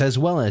buyers as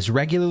well as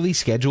regularly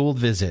scheduled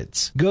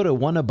visits. Go to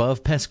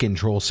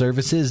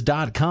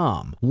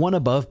oneabovePestControlServices.com. One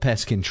Above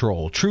Pest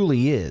Control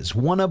truly is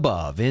one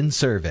above in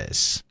service.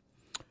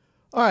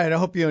 All right, I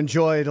hope you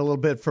enjoyed a little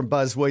bit from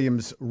Buzz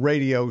Williams'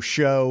 radio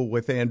show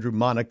with Andrew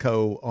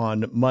Monaco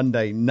on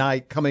Monday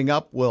night. Coming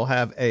up, we'll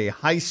have a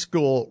high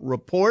school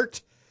report.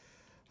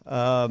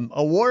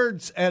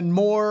 Awards and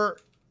more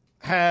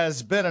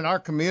has been in our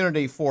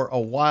community for a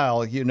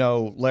while. You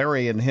know,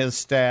 Larry and his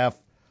staff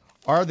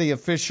are the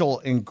official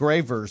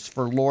engravers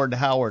for Lord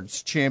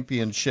Howard's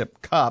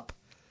Championship Cup.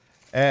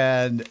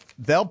 And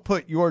they'll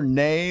put your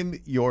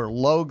name, your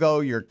logo,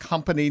 your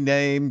company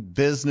name,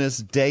 business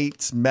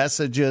dates,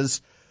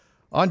 messages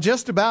on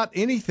just about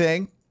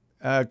anything.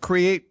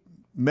 Create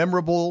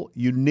memorable,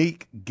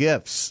 unique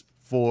gifts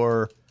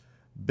for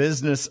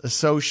business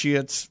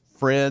associates,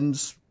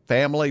 friends,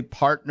 family,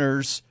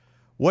 partners,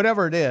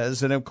 whatever it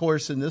is. And, of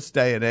course, in this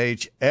day and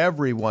age,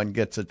 everyone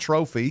gets a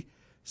trophy.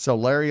 So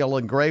Larry will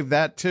engrave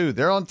that, too.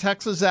 They're on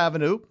Texas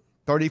Avenue,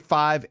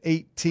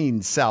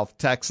 3518 South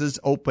Texas,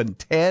 open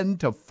 10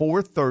 to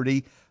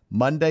 4:30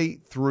 Monday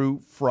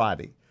through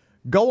Friday.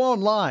 Go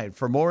online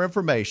for more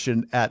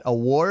information at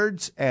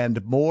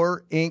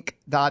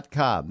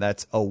awardsandmoreinc.com.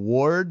 That's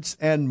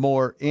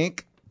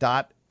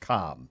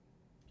awardsandmoreinc.com.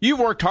 You've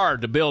worked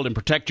hard to build and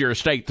protect your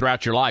estate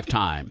throughout your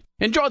lifetime.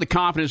 Enjoy the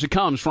confidence that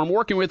comes from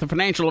working with a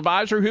financial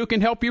advisor who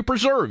can help you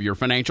preserve your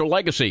financial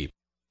legacy.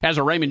 As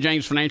a Raymond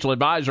James financial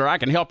advisor, I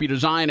can help you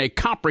design a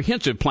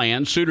comprehensive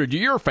plan suited to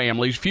your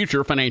family's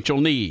future financial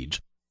needs.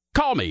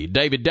 Call me,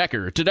 David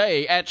Decker,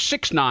 today at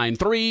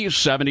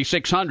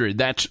 693-7600.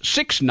 That's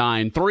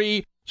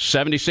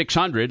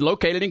 693-7600,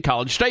 located in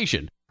College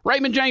Station.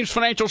 Raymond James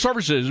Financial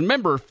Services,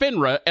 member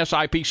FINRA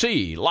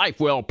SIPC.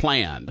 Life well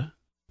planned.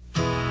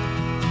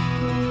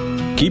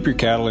 Keep your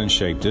cattle in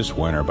shape this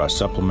winter by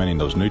supplementing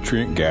those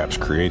nutrient gaps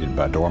created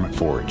by dormant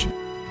forage.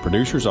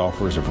 Producers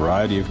offers a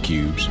variety of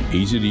cubes,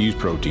 easy-to-use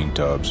protein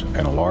tubs,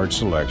 and a large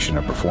selection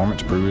of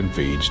performance-proven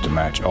feeds to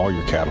match all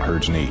your cattle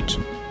herd's needs.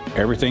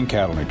 Everything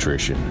cattle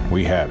nutrition,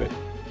 we have it.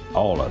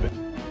 All of it.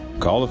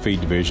 Call the Feed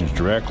Division's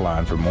direct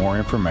line for more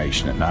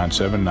information at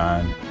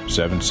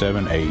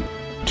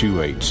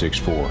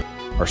 979-778-2864.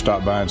 Or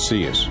stop by and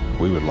see us.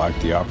 We would like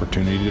the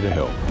opportunity to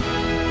help.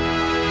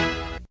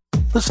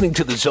 Listening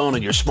to The Zone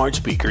on your smart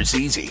speaker is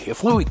easy.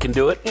 If Louie can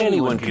do it,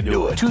 anyone can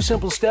do it. 2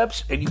 simple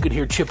steps, and you can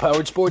hear Chip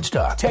Howard Sports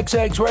Talk,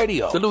 Texags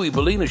Radio, The Louie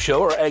Bellina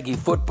Show, or Aggie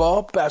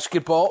football,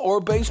 basketball,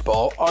 or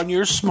baseball on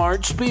your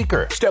smart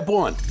speaker. Step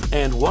 1,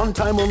 and one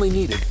time only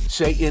needed.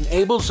 Say,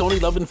 enable Zone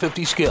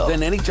 1150 skill.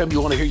 Then anytime you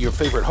want to hear your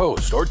favorite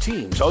host or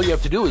teams, all you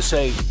have to do is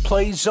say,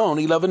 play Zone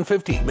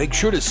 1150. Make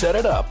sure to set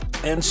it up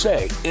and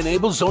say,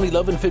 enable Zone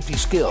 1150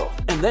 skill.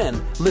 And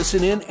then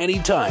listen in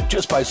anytime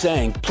just by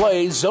saying,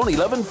 play Zone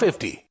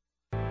 1150.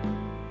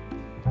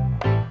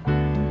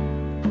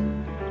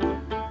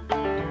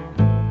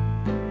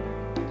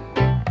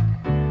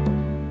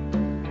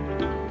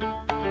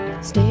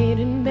 Stayed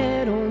in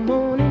bed all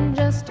morning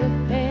just to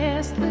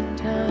pass the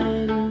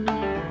time.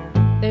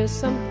 There's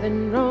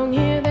something wrong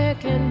here, there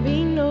can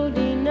be no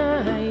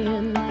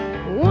denying.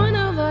 One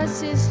of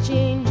us is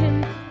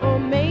changing, or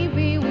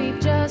maybe we've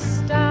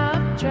just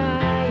stopped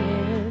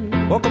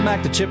trying. Welcome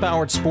back to Chip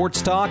Howard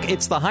Sports Talk.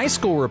 It's the High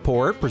School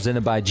Report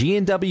presented by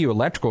G&W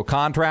Electrical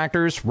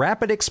Contractors,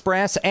 Rapid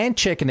Express, and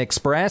Chicken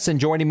Express. And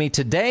joining me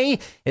today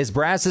is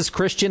Brazos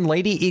Christian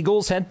Lady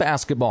Eagles head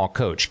basketball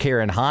coach,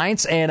 Karen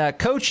Hines. And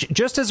Coach,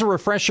 just as a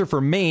refresher for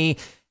me,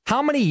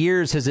 how many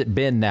years has it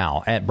been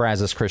now at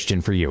Brazos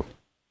Christian for you?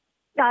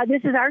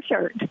 This is our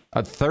third.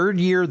 A third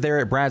year there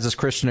at Brazos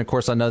Christian. Of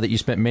course, I know that you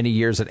spent many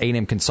years at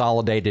A&M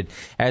Consolidated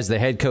as the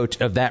head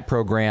coach of that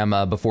program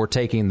before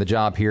taking the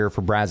job here for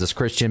Brazos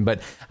Christian.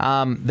 But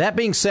that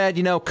being said,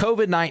 you know,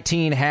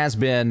 COVID-19 has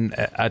been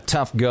a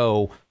tough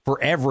go for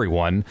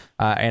everyone.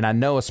 And I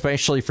know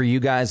especially for you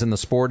guys in the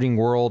sporting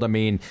world, I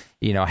mean,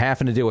 you know,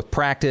 having to deal with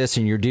practice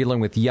and you're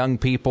dealing with young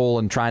people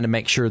and trying to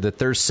make sure that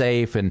they're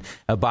safe and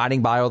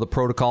abiding by all the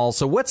protocols.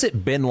 So what's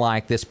it been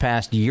like this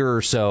past year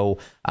or so,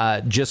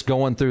 just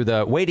wading through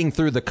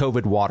the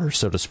COVID water,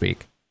 so to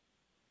speak?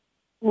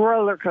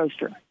 Roller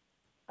coaster.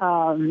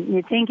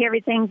 You think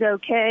everything's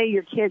okay,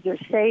 your kids are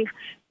safe.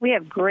 We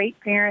have great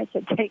parents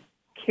that take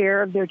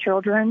care of their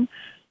children.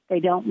 They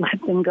don't let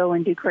them go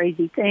and do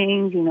crazy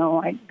things, you know,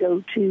 like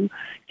go to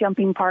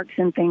jumping parks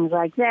and things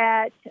like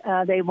that.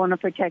 They want to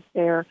protect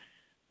their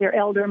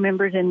elder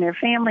members in their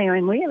family. I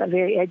mean, we have a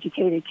very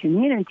educated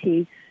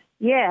community,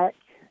 yet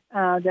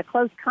the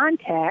close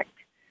contact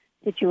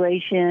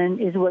situation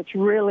is what's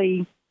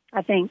really,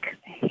 I think,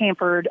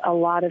 hampered a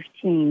lot of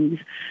teams.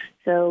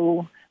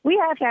 So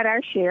we have had our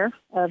share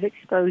of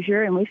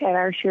exposure, and we've had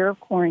our share of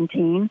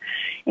quarantine,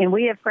 and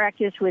we have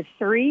practiced with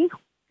 3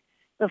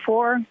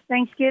 before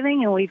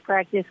Thanksgiving, and we've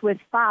practiced with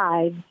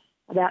 5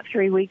 about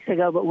 3 weeks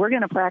ago, but we're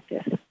going to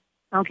practice.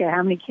 I don't care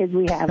how many kids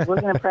we have. We're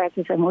going to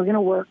practice, and we're going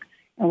to work,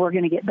 and we're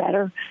going to get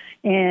better.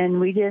 And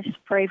we just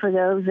pray for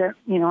those that,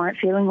 you know, aren't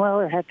feeling well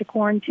or have to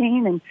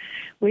quarantine, and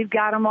we've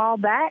got them all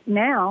back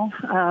now.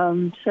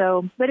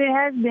 But it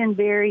has been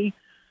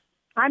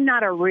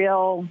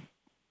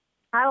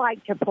I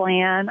like to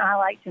plan. I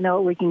like to know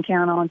what we can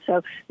count on.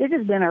 So this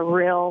has been a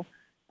real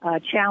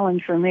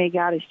challenge for me.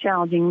 God is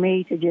challenging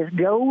me to just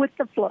go with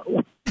the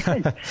flow.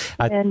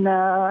 And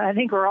I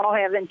think we're all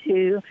having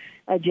to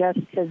adjust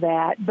to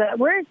that. But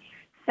we're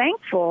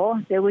thankful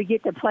that we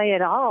get to play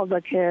it all,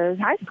 because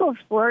high school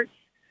sports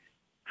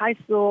high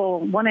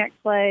school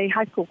one-act play,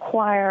 high school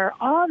choir.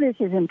 All this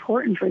is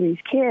important for these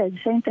kids.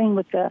 Same thing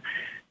with the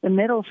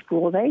middle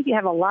school. They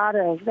have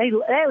they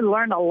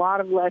learn a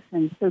lot of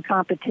lessons through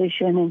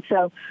competition. And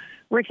so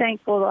we're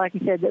thankful, like I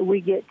said, that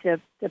we get to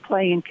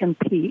play and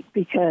compete,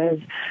 because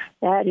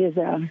that is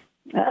a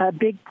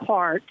big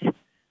part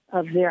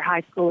of their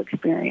high school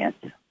experience.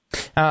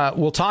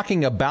 Well,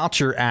 talking about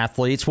your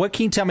athletes, what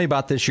can you tell me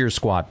about this year's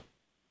squad?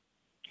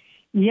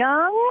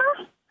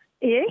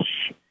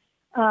 Young-ish,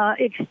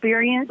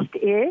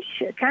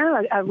 experienced-ish, kind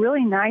of a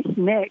really nice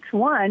mix.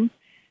 One,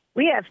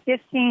 we have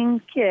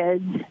 15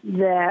 kids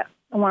that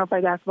want to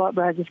play basketball at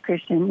Brazos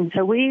Christian, and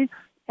so we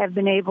have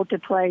been able to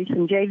play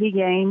some JV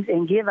games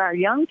and give our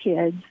young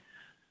kids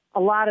a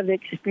lot of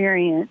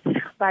experience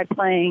by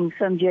playing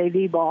some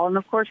JV ball. And,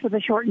 of course, with a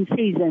shortened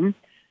season,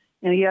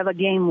 you have a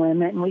game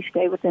limit, and we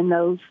stay within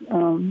those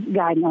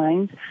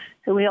guidelines.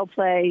 So we'll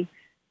play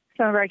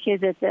some of our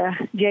kids at the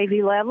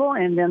JV level,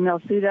 and then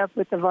they'll suit up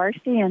with the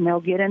varsity, and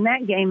they'll get in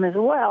that game as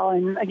well.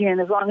 And, again,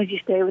 as long as you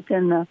stay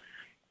within the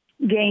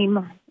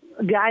game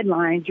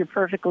guidelines, you're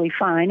perfectly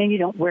fine, and you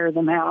don't wear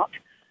them out,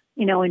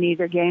 in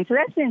either game. So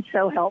that's been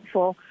so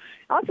helpful.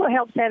 Also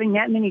helps having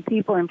that many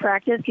people in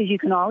practice, because you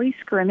can always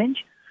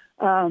scrimmage.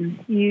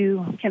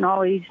 You can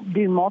always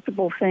do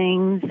multiple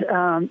things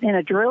in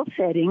a drill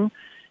setting,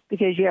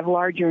 because you have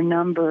larger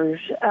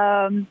numbers.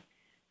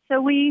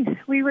 So we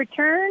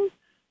return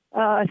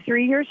a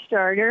 3-year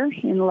starter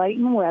in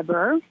Leighton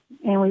Weber,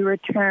 and we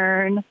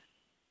return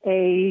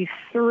a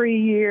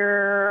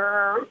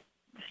 3-year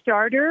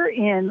starter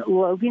in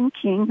Logan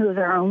King, who is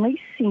our only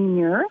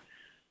senior.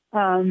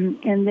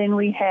 And then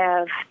we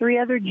have 3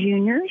 other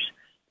juniors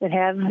that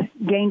have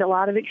gained a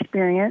lot of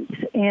experience.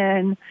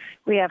 And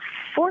we have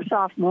 4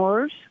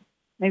 sophomores,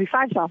 maybe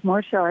 5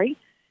 sophomores, sorry.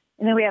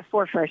 And then we have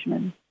 4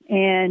 freshmen.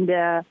 And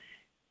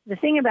the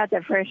thing about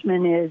that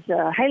freshman is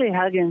Haley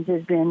Huggins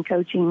has been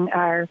coaching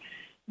our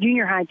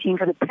junior high team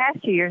for the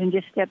past 2 years and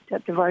just stepped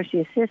up to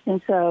varsity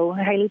assistant. So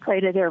Haley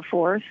played at Air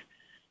Force,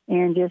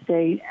 and just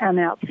an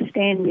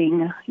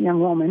outstanding young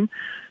woman,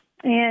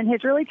 and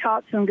has really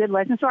taught some good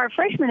lessons. So our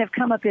freshmen have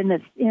come up in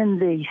the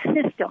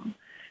system.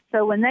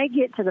 So when they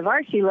get to the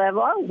varsity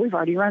level, we've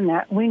already run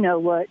that. We know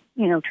what,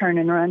 turn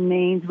and run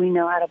means. We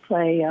know how to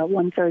play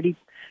 130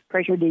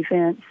 pressure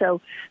defense.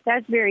 So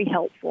that's very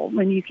helpful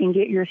when you can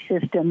get your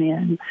system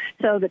in.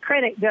 So the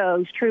credit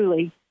goes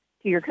truly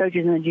to your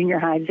coaches in the junior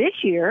high.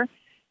 This year,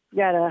 we've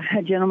got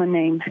a gentleman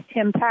named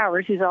Tim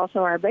Powers, who's also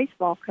our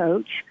baseball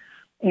coach,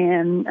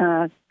 and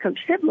Coach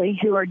Sibley,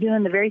 who are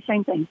doing the very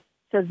same thing.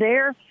 So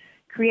they're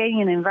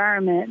creating an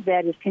environment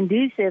that is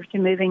conducive to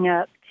moving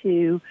up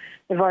to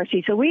the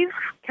varsity. So we've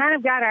kind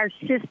of got our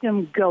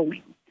system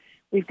going.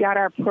 We've got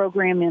our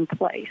program in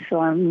place. So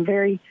I'm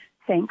very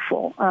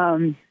thankful.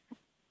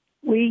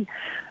 We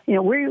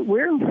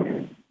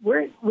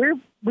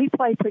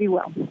play pretty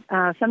well.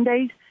 Some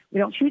days we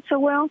don't shoot so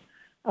well.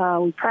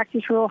 We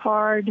practice real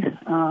hard.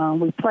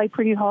 We play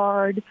pretty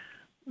hard.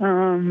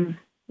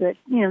 But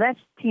that's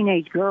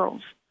teenage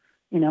girls,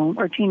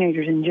 or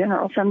teenagers in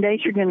general. Some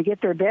days you're going to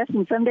get their best,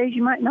 and some days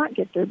you might not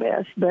get their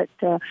best. But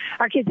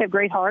our kids have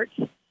great hearts,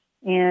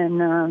 and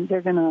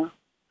they're going to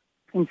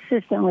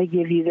consistently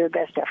give you their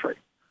best effort.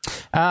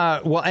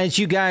 Well, as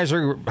you guys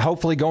are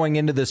hopefully going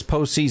into this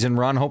postseason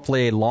run,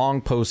 hopefully a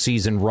long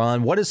postseason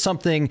run, what is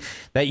something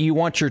that you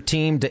want your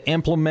team to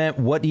implement?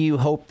 What do you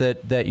hope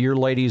that your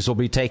ladies will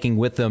be taking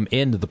with them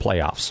into the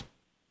playoffs?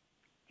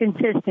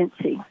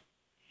 Consistency.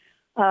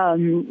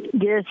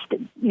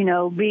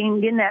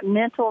 Being in that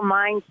mental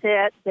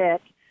mindset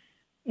that,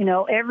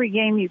 every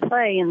game you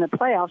play in the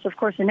playoffs, of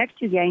course, the next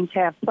 2 games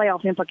have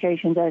playoff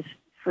implications as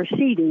for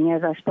seeding,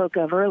 as I spoke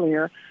of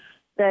earlier.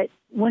 But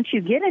once you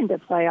get into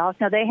playoffs,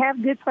 now they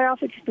have good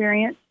playoff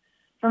experience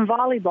from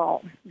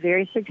volleyball,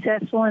 very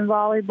successful in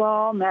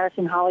volleyball.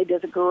 Madison Holly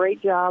does a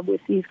great job with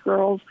these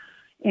girls,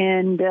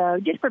 and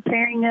just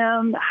preparing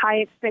them,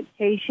 high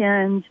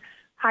expectations,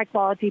 high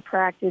quality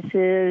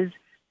practices.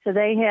 So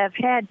they have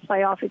had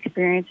playoff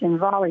experience in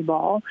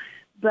volleyball.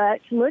 But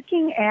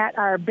looking at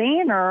our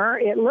banner,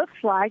 it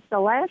looks like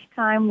the last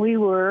time we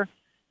were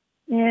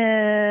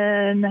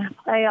in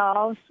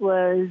playoffs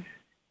was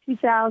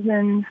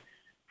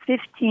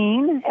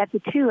 2015 at the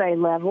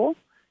 2A level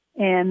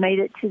and made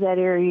it to that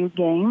area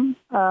game.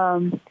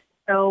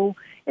 So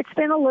it's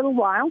been a little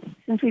while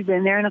since we've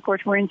been there. And, of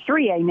course, we're in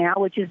 3A now,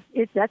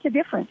 that's a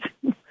difference.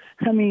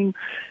 I mean,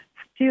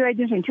 2A,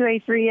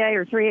 3A,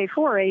 or 3A,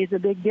 4A is a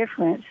big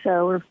difference.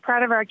 So we're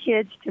proud of our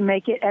kids to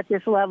make it at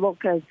this level,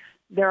 because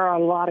there are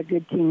a lot of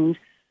good teams.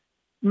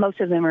 Most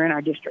of them are in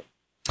our district.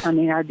 I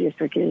mean, our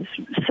district is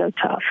so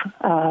tough,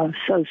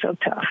 so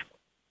tough.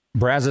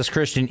 Brazos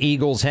Christian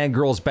Eagles head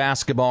girls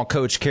basketball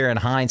coach Karen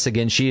Heinz.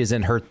 Again, she is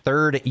in her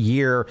 3rd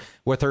year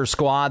with her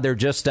squad. They're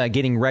just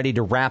getting ready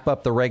to wrap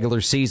up the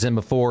regular season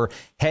before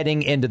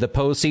heading into the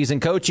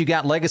postseason. Coach, you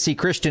got Legacy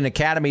Christian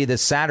Academy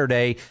this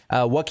Saturday.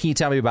 What can you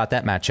tell me about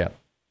that matchup?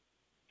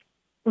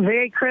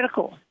 Very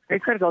critical very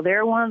critical.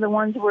 They're one of the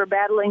ones we're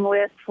battling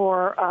with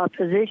for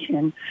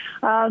position.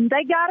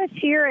 They got us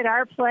here at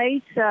our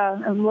place.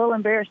 I'm a little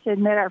embarrassed to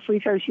admit our free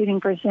throw shooting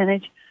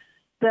percentage,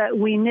 but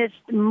we missed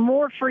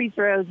more free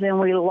throws than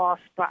we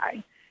lost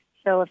by.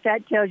 So if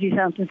that tells you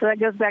something, so that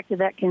goes back to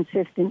that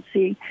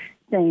consistency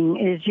thing,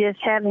 is just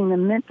having the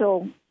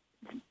mental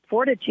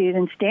fortitude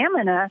and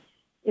stamina.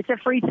 It's a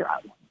free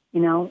throw.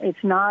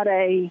 It's not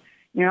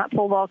you're not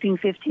pole vaulting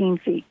 15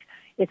 feet.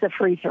 It's a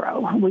free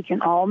throw. We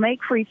can all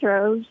make free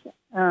throws.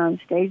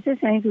 Stays the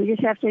same. We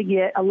just have to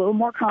get a little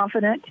more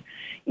confident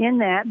in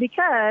that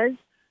because,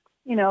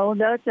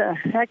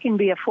 that can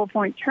be a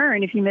 4-point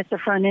turn if you miss the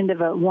front end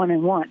of a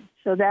 1-and-1.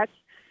 So that's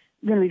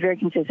going to be very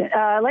consistent.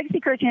 Legacy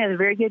Christian has a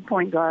very good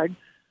point guard.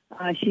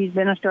 She's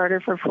been a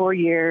starter for 4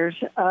 years.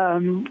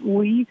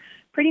 We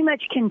pretty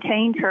much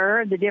contained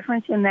her. The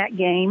difference in that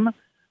game,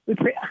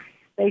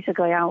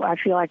 basically, I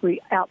feel like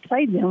we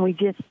outplayed them. We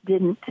just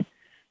didn't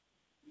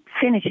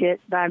finish it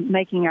by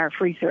making our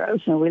free throws.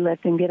 So we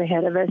let them get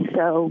ahead of us.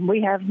 So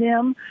we have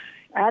them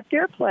at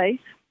their place.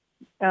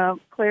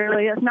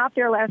 Clearly, it's not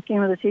their last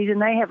game of the season.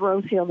 They have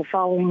Rose Hill the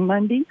following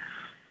Monday.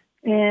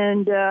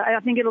 And I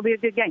think it'll be a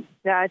good game.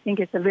 I think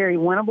it's a very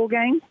winnable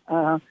game.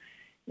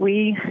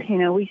 We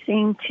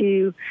seem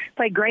to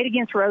play great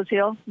against Rose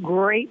Hill.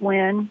 Great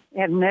win.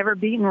 Have never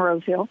beaten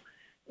Rose Hill,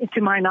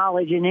 to my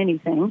knowledge, in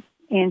anything.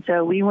 And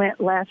so we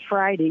went last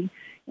Friday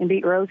and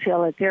beat Rose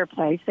Hill at their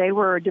place. They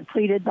were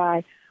depleted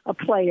by a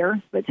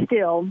player, but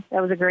still,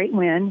 that was a great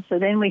win. So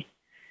then we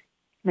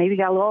maybe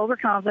got a little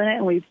overconfident,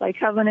 and we played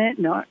Covenant,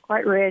 not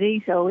quite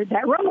ready. So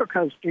that roller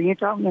coaster, you're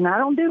talking, and I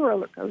don't do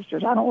roller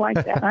coasters. I don't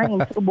like that. I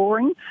am so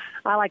boring.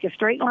 I like a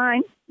straight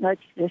line. Let's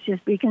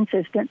just be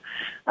consistent.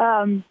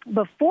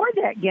 Before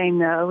that game,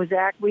 though,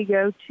 Zach, we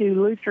go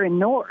to Lutheran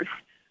North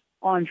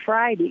on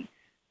Friday.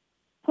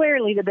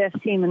 Clearly the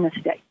best team in the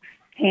state,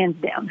 hands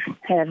down.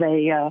 Have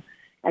a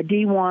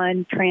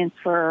D1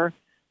 transfer,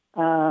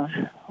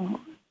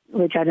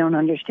 which I don't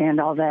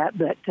understand all that,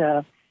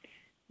 but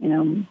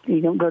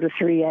you don't go to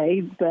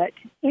 3A. But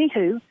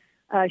anywho,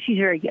 she's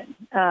very good.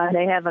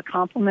 They have a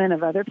complement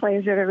of other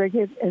players that are very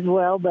good as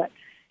well. But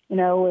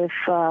if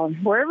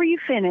wherever you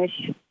finish,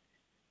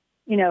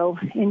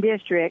 in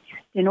district,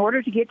 in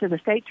order to get to the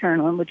state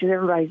tournament, which is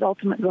everybody's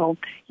ultimate goal,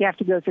 you have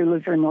to go through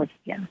Lutheran North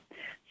again.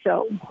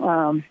 So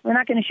we're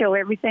not going to show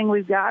everything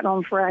we've got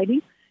on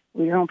Friday.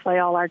 We're going to play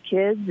all our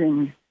kids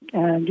and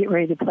get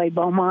ready to play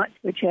Beaumont,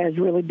 which has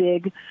really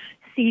big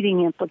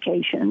seeding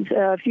implications.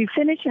 If you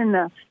finish in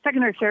the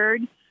second or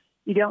third,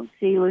 you don't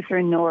see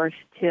Lutheran North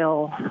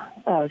till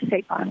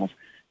state finals.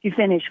 If you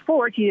finish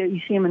fourth, you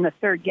see them in the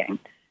third game.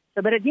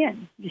 So, but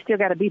again, you still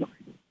got to beat them,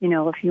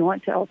 if you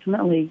want to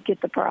ultimately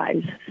get the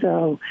prize.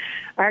 So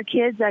our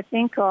kids, I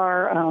think,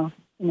 are,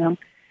 I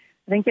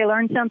think they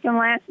learned something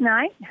last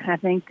night. I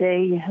think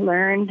they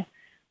learned,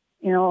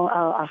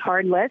 a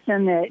hard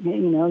lesson that,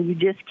 you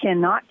just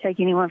cannot take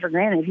anyone for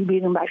granted. If you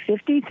beat them by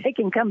 50, they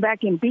can come back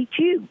and beat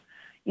you.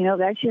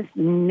 That's just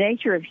the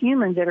nature of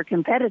humans that are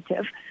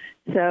competitive.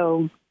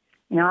 So,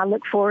 I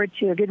look forward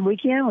to a good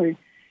weekend. We're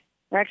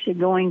actually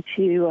going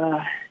to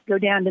go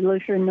down to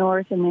Lutheran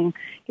North and then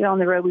get on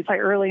the road. We play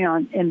early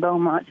on in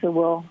Beaumont, so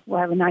we'll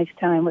have a nice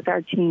time with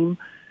our team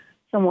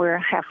somewhere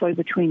halfway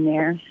between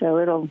there. So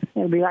it'll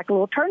be like a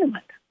little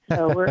tournament.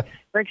 So we're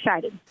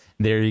excited.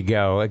 There you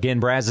go. Again,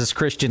 Brazos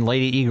Christian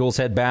Lady Eagles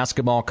head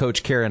basketball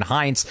coach Karen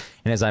Heinz.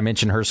 And as I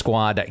mentioned, her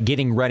squad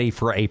getting ready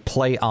for a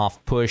playoff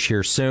push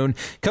here soon.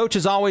 Coach,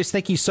 as always,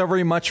 thank you so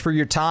very much for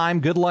your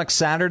time. Good luck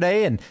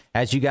Saturday and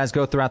as you guys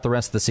go throughout the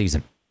rest of the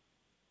season.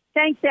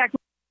 Thanks, Zach.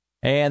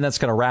 And that's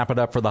going to wrap it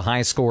up for the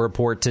High School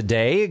Report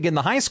today. Again,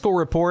 the High School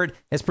Report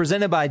is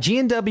presented by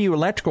G&W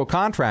Electrical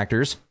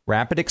Contractors,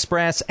 Rapid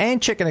Express,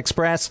 and Chicken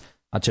Express.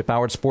 On Chip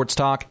Howard Sports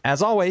Talk,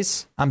 as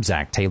always, I'm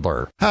Zach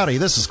Taylor. Howdy,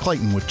 this is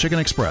Clayton with Chicken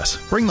Express.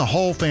 Bring the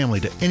whole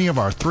family to any of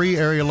our 3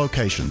 area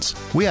locations.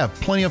 We have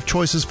plenty of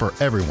choices for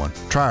everyone.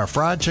 Try our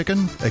fried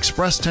chicken,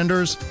 express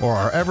tenders, or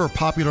our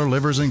ever-popular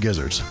livers and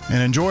gizzards.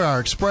 And enjoy our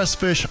express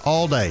fish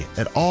all day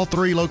at all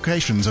 3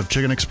 locations of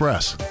Chicken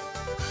Express.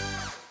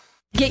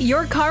 Get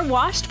your car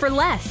washed for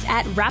less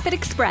at Rapid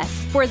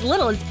Express. For as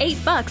little as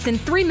 $8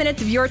 and 3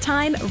 minutes of your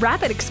time,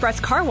 Rapid Express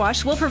Car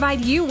Wash will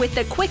provide you with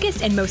the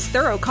quickest and most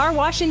thorough car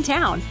wash in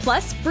town,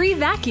 plus free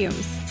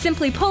vacuums.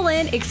 Simply pull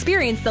in,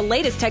 experience the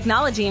latest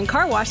technology in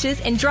car washes,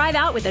 and drive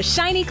out with a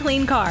shiny,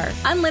 clean car.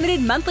 Unlimited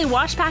monthly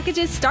wash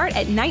packages start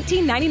at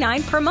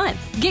 $19.99 per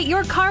month. Get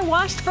your car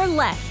washed for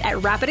less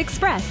at Rapid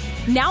Express.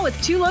 Now with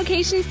 2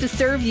 locations to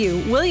serve you,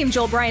 William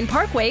Joel Bryan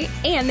Parkway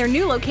and their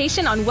new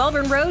location on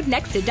Welborn Road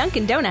next to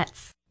Dunkin'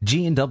 Donuts.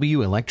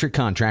 G&W Electric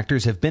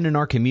Contractors have been in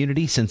our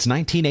community since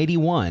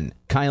 1981.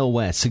 Kyle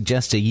West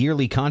suggests a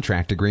yearly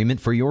contract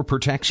agreement for your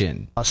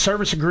protection.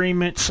 Service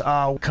agreements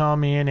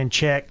come in and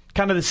check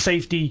kind of the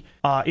safety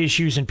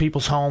issues in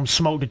people's homes,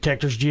 smoke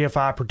detectors,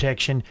 GFI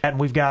protection. And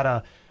we've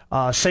got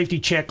a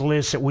safety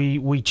checklist that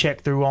we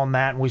check through on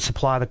that, and we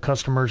supply the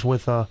customers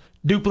with a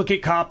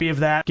duplicate copy of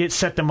that,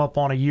 set them up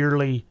on a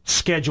yearly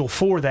schedule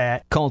for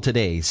that. Call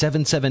today,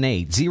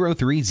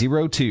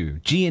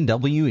 778-0302,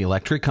 G&W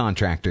Electric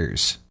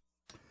Contractors.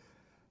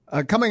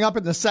 Coming up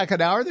in the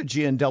second hour, the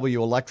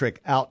G&W Electric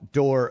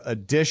Outdoor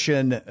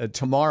Edition.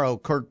 Tomorrow,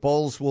 Kurt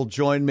Bowles will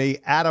join me.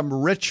 Adam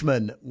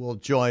Richman will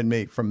join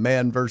me from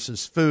Man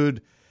vs.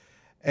 Food.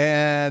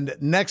 And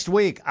next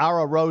week,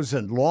 Ara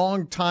Rosen,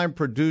 longtime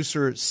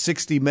producer at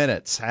 60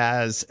 Minutes,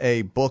 has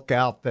a book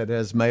out that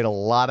has made a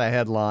lot of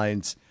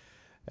headlines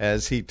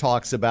as he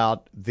talks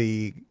about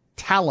the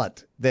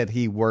talent that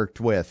he worked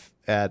with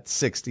at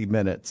 60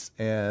 Minutes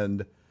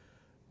and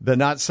the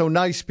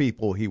not-so-nice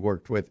people he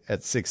worked with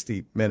at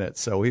 60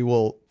 Minutes. So he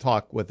will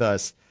talk with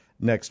us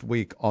next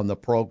week on the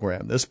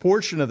program. This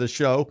portion of the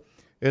show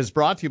is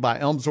brought to you by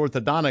Elms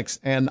Orthodontics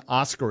and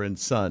Oscar &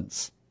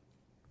 Sons.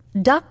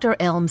 Dr.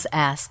 Elms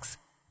asks,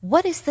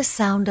 what is the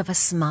sound of a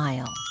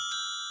smile?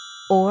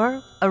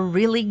 Or a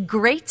really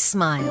great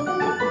smile?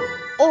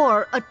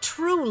 Or a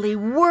truly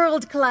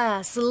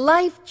world-class,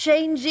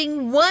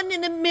 life-changing,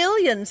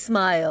 one-in-a-million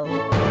smile?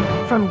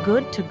 From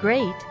good to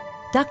great,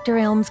 Dr.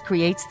 Elms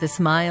creates the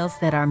smiles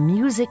that are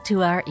music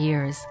to our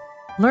ears.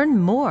 Learn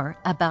more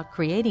about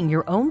creating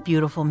your own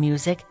beautiful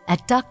music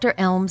at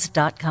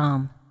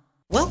drelms.com.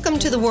 Welcome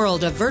to the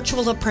world of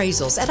virtual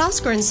appraisals at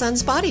Oscar &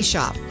 Sons Body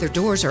Shop. Their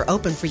doors are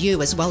open for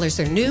you as well as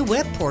their new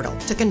web portal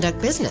to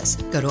conduct business.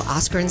 Go to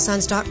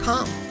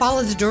OscarandSons.com.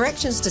 Follow the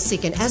directions to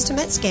seek an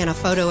estimate, scan a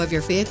photo of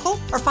your vehicle,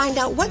 or find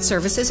out what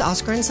services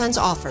Oscar & Sons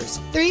offers.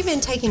 They're even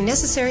taking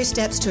necessary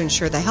steps to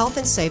ensure the health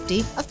and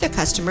safety of their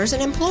customers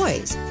and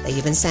employees. They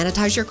even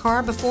sanitize your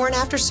car before and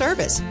after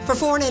service. For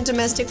foreign and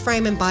domestic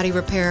frame and body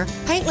repair,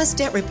 paintless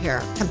dent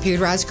repair,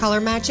 computerized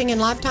color matching, and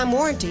lifetime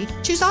warranty,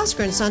 choose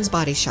Oscar & Sons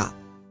Body Shop.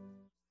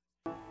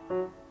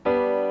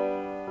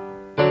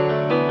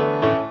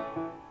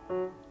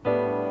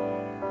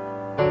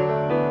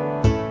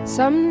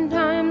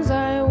 Sometimes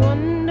I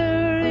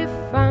wonder if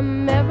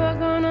I'm ever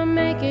gonna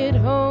make it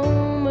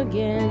home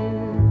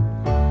again.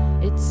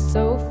 It's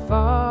so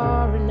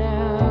far and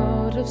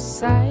out of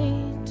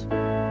sight.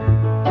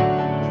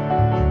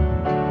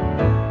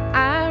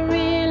 I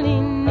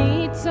really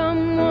need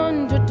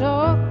someone to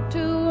talk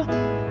to,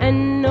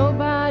 and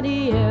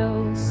nobody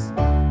else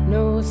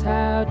knows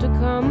how to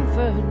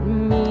comfort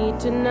me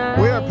tonight.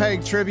 We are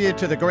paying tribute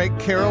to the great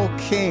Carole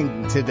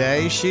King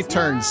today. She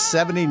turned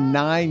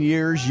 79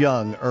 years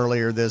young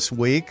earlier this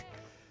week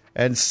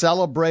and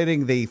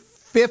celebrating the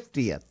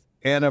 50th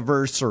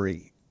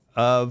anniversary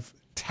of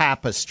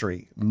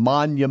Tapestry,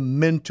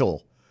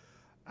 monumental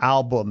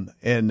album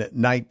in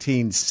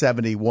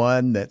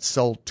 1971 that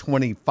sold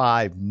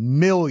 25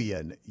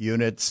 million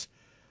units,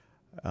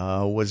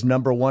 was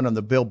number one on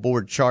the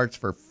Billboard charts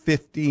for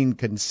 15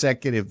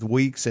 consecutive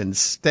weeks and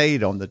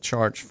stayed on the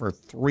charts for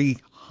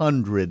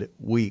 300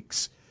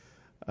 weeks.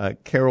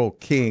 Carole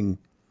King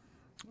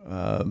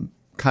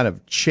kind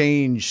of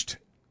changed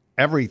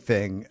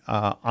everything,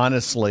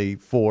 honestly,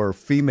 for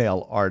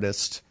female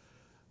artists.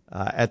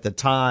 At the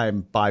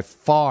time, by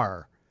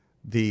far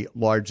the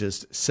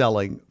largest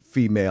selling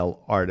female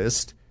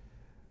artist.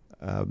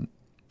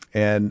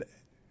 And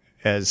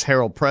as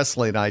Harold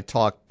Presley and I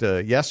talked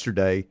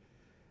yesterday,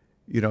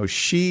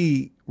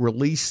 she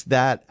released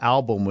that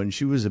album when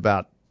she was she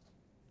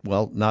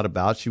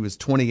was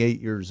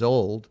 28 years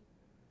old.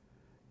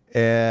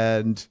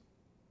 And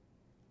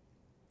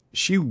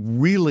she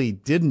really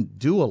didn't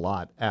do a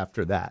lot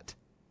after that.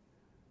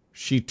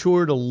 She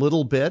toured a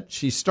little bit.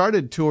 She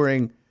started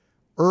touring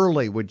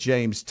early with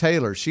James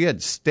Taylor. She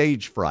had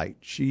stage fright.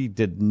 She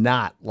did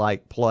not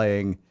like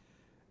playing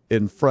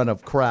in front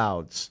of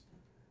crowds.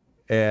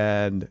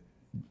 And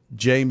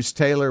James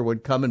Taylor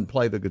would come and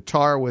play the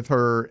guitar with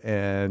her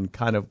and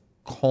kind of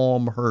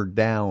calm her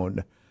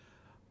down.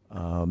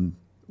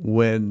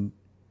 When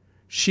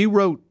she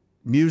wrote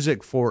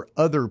music for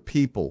other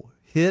people,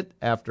 hit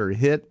after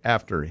hit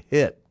after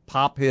hit,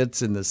 pop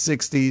hits in the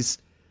 60s,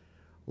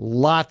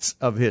 lots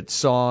of hit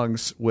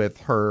songs with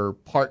her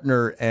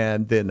partner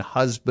and then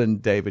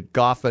husband, David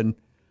Goffin,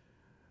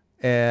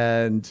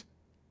 and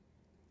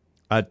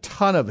a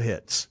ton of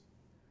hits.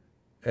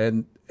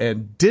 And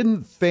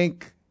didn't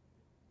think,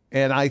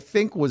 and I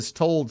think was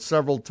told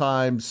several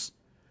times,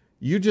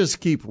 you just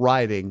keep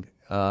writing.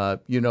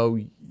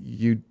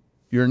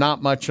 You're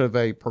not much of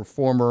a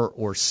performer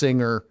or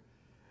singer,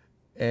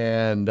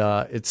 and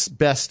it's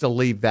best to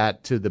leave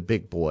that to the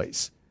big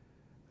boys.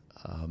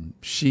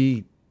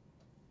 She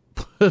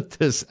put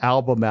this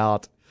album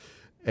out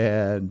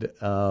and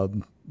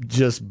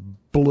just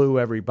blew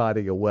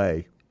everybody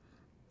away.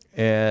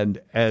 And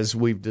as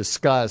we've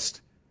discussed,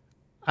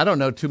 I don't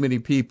know too many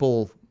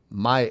people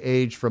my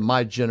age from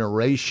my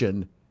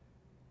generation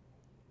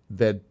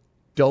that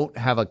don't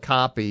have a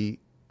copy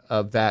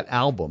of that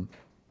album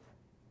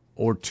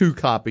or two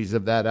copies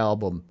of that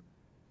album.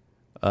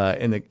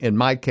 In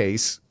my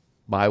case,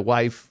 my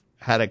wife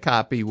had a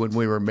copy when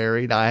we were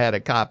married. I had a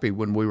copy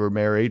when we were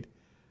married.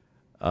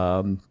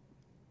 25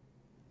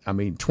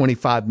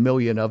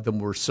 million of them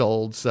were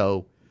sold.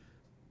 So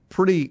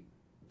pretty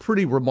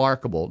pretty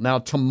remarkable. Now,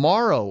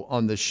 tomorrow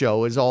on the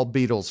show is All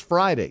Beatles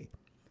Friday,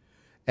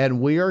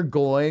 and we are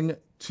going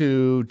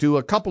to do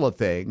a couple of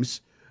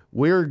things.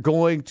 We're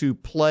going to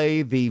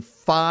play the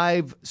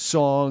 5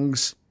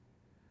 songs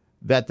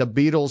that the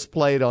Beatles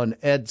played on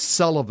Ed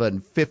Sullivan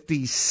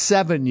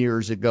 57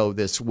 years ago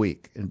this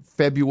week, in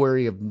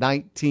February of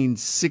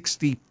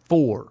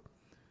 1964.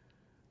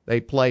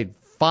 They played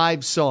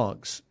 5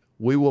 songs.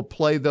 We will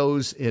play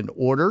those in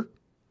order,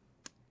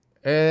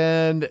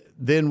 and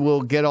then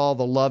we'll get all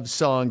the love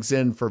songs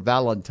in for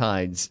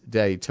Valentine's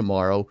Day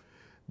tomorrow.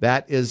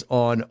 That is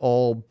on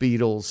All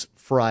Beatles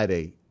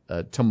Friday,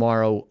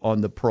 tomorrow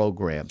on the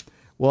program.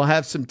 We'll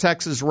have some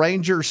Texas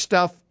Ranger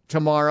stuff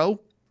tomorrow.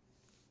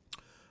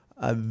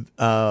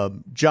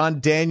 John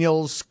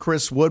Daniels,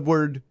 Chris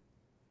Woodward,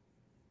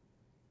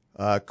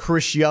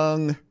 Chris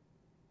Young.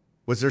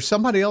 Was there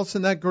somebody else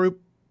in that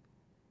group?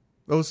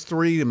 Those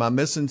 3? Am I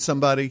missing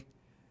somebody?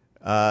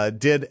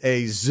 Did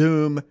a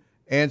Zoom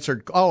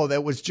answered. Oh,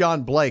 that was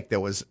John Blake that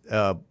was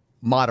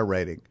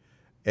moderating,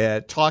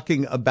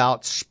 talking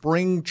about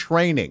spring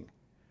training.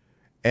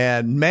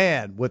 And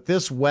man, with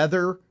this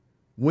weather,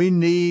 we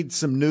need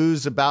some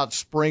news about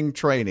spring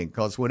training,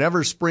 because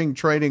whenever spring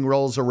training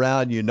rolls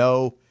around, you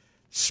know,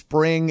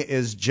 spring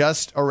is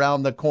just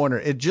around the corner.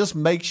 It just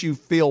makes you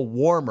feel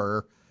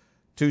warmer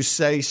to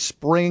say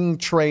spring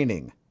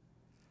training.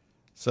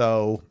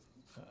 So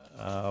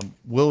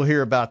we'll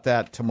hear about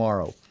that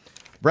tomorrow.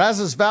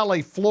 Brazos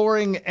Valley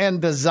Flooring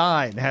and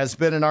Design has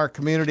been in our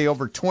community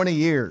over 20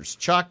 years.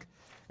 Chuck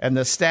and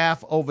the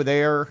staff over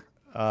there,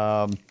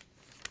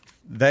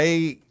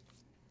 they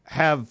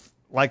have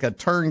like a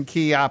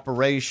turnkey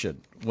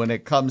operation when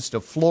it comes to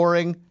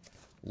flooring,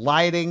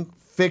 lighting,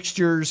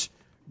 fixtures,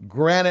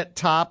 granite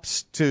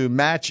tops to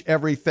match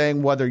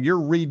everything, whether you're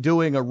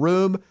redoing a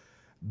room,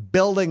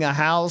 building a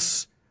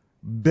house,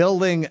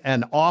 building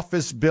an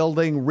office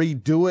building,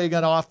 redoing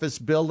an office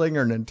building,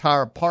 or an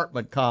entire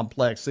apartment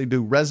complex. They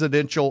do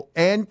residential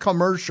and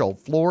commercial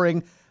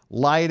flooring,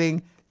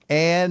 lighting,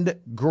 and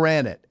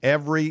granite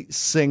every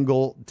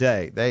single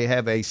day. They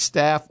have a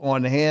staff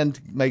on hand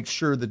to make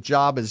sure the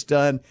job is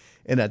done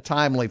in a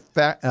timely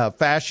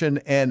fashion,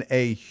 and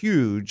a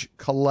huge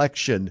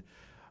collection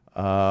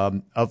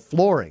of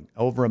flooring,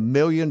 over 1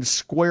 million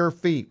square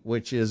feet,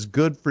 which is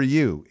good for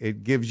you.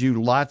 It gives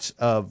you lots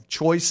of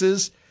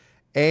choices,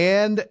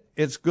 and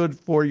it's good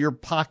for your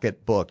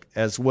pocketbook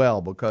as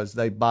well, because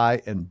they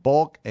buy in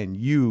bulk and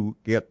you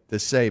get the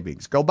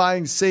savings. Go by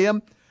and see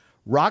them.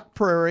 Rock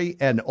Prairie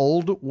and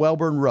Old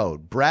Welborn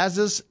Road,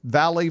 Brazos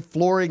Valley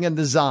Flooring and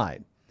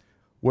Design,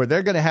 where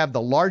they're going to have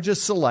the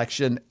largest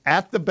selection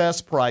at the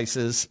best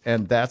prices,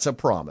 and that's a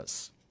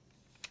promise.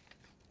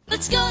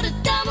 Let's go to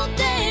Double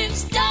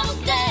Dave's, Double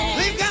Dave.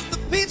 They've got the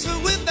pizza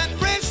with that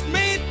fresh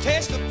made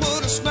taste to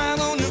put a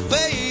smile on your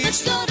face.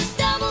 Let's go to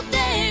Double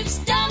Dave's,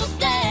 Double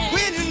Dave.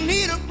 When you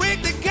need a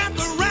break, they got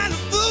the right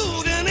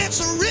food, and it's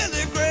a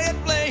really great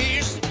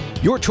place.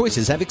 Your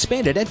choices have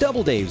expanded at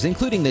Double Dave's,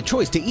 including the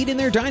choice to eat in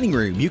their dining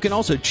room. You can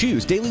also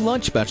choose daily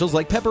lunch specials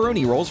like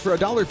pepperoni rolls for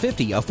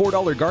 $1.50, a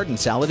 $4 garden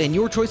salad, and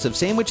your choice of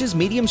sandwiches,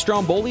 medium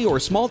stromboli, or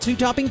small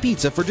 2-topping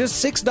pizza for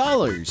just $6.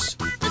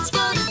 Let's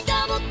go to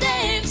Double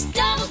Dave's,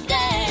 Double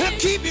Dave. They'll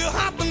keep you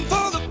hopping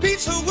for the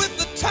pizza with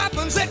the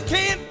toppings that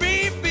can't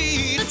be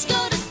beat. Let's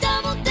go to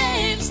Double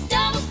Dave's,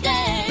 Double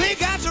Dave. They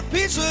got your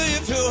pizza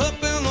if you're up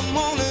in the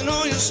morning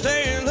or you're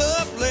staying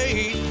up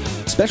late.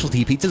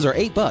 Specialty pizzas are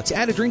 $8.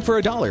 Add a drink for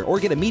 $1, or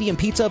get a medium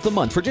pizza of the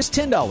month for just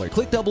 $10.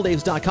 Click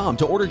doubledaves.com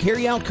to order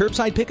carry-out,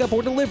 curbside pickup,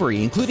 or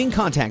delivery, including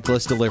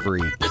contactless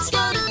delivery. Let's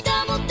go to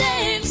Double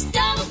Dave's,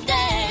 Double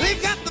Dave.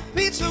 They've got the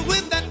pizza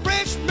with that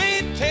fresh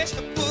made taste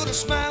to put a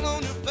smile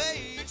on your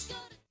face.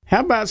 How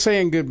about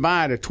saying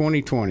goodbye to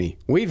 2020?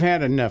 We've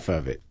had enough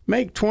of it.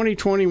 Make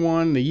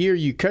 2021 the year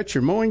you cut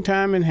your mowing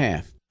time in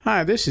half.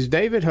 Hi, this is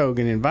David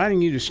Hogan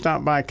inviting you to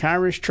stop by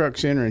Kyrish Truck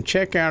Center and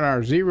check out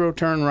our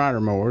zero-turn rider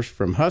mowers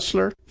from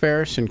Hustler,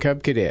 Ferris, and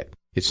Cub Cadet.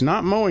 It's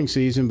not mowing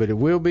season, but it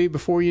will be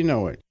before you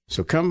know it.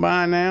 So come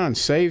by now and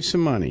save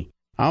some money.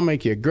 I'll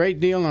make you a great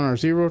deal on our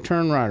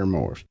zero-turn rider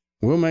mowers.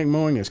 We'll make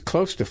mowing as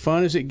close to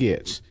fun as it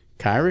gets.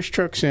 Kyrish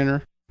Truck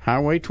Center,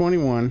 Highway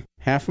 21,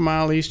 half a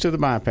mile east of the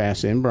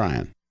bypass in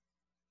Bryan.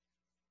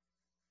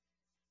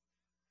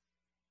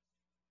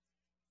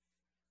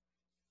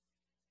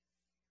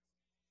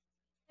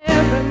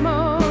 Every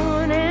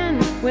morning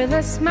with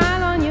a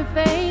smile on your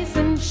face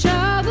and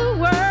show the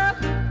world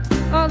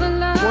all the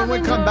love. When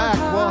we come back,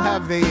 we'll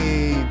have the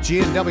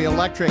G&W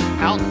Electric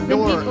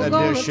Outdoor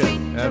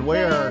Edition, and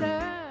we're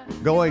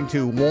going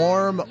to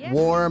warm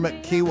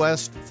Key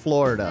West,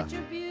 Florida.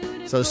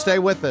 So stay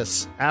with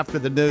us after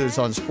the news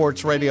on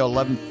Sports Radio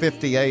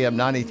 1150 AM,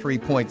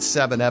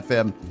 93.7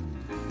 FM,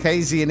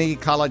 KZNE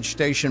College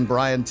Station,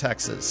 Bryan,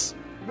 Texas.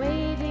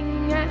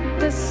 Waiting at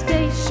the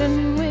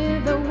station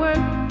with a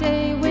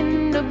workday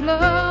window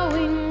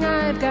blowing,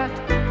 I've got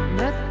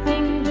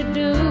nothing to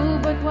do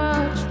but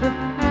watch the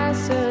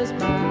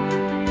passers-by.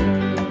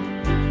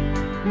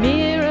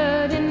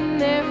 Mirrored in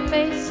their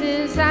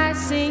faces I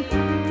see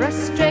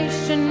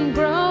frustration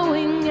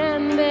growing,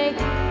 and they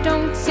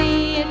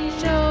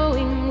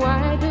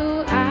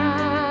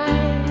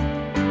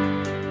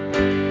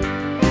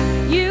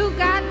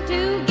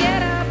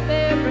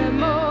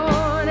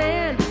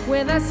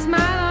that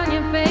smile on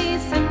your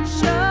face and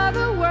show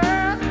the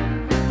world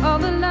all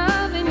the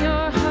love in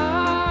your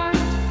heart.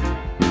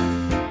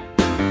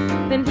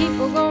 Then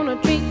people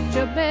gonna treat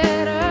you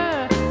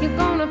better. You're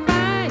gonna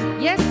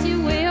find, yes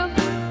you will,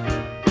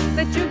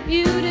 that you're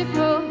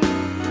beautiful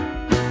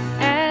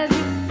as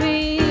you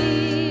feel.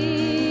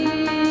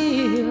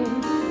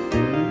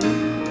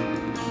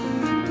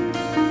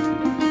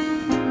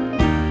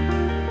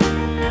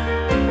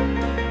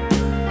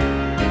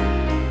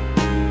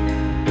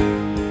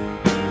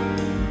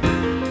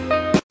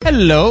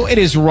 Hello, it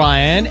is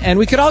Ryan, and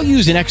we could all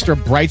use an extra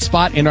bright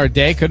spot in our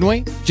day, couldn't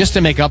we? Just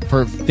to make up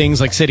for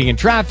things like sitting in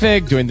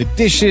traffic, doing the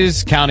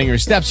dishes, counting your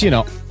steps, you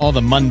know, all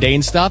the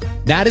mundane stuff.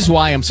 That is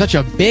why I'm such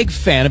a big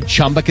fan of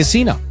Chumba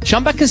Casino.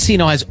 Chumba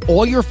Casino has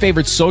all your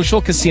favorite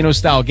social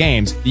casino-style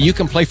games that you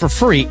can play for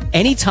free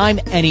anytime,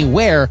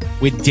 anywhere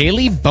with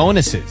daily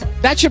bonuses.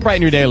 That should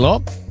brighten your day a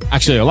little.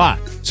 Actually, a lot.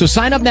 So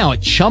sign up now at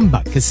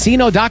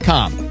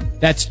ChumbaCasino.com.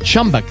 That's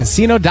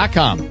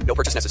ChumbaCasino.com. No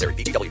purchase necessary.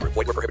 VGW Group.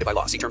 Void where prohibited by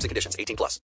law. See terms and conditions. 18+.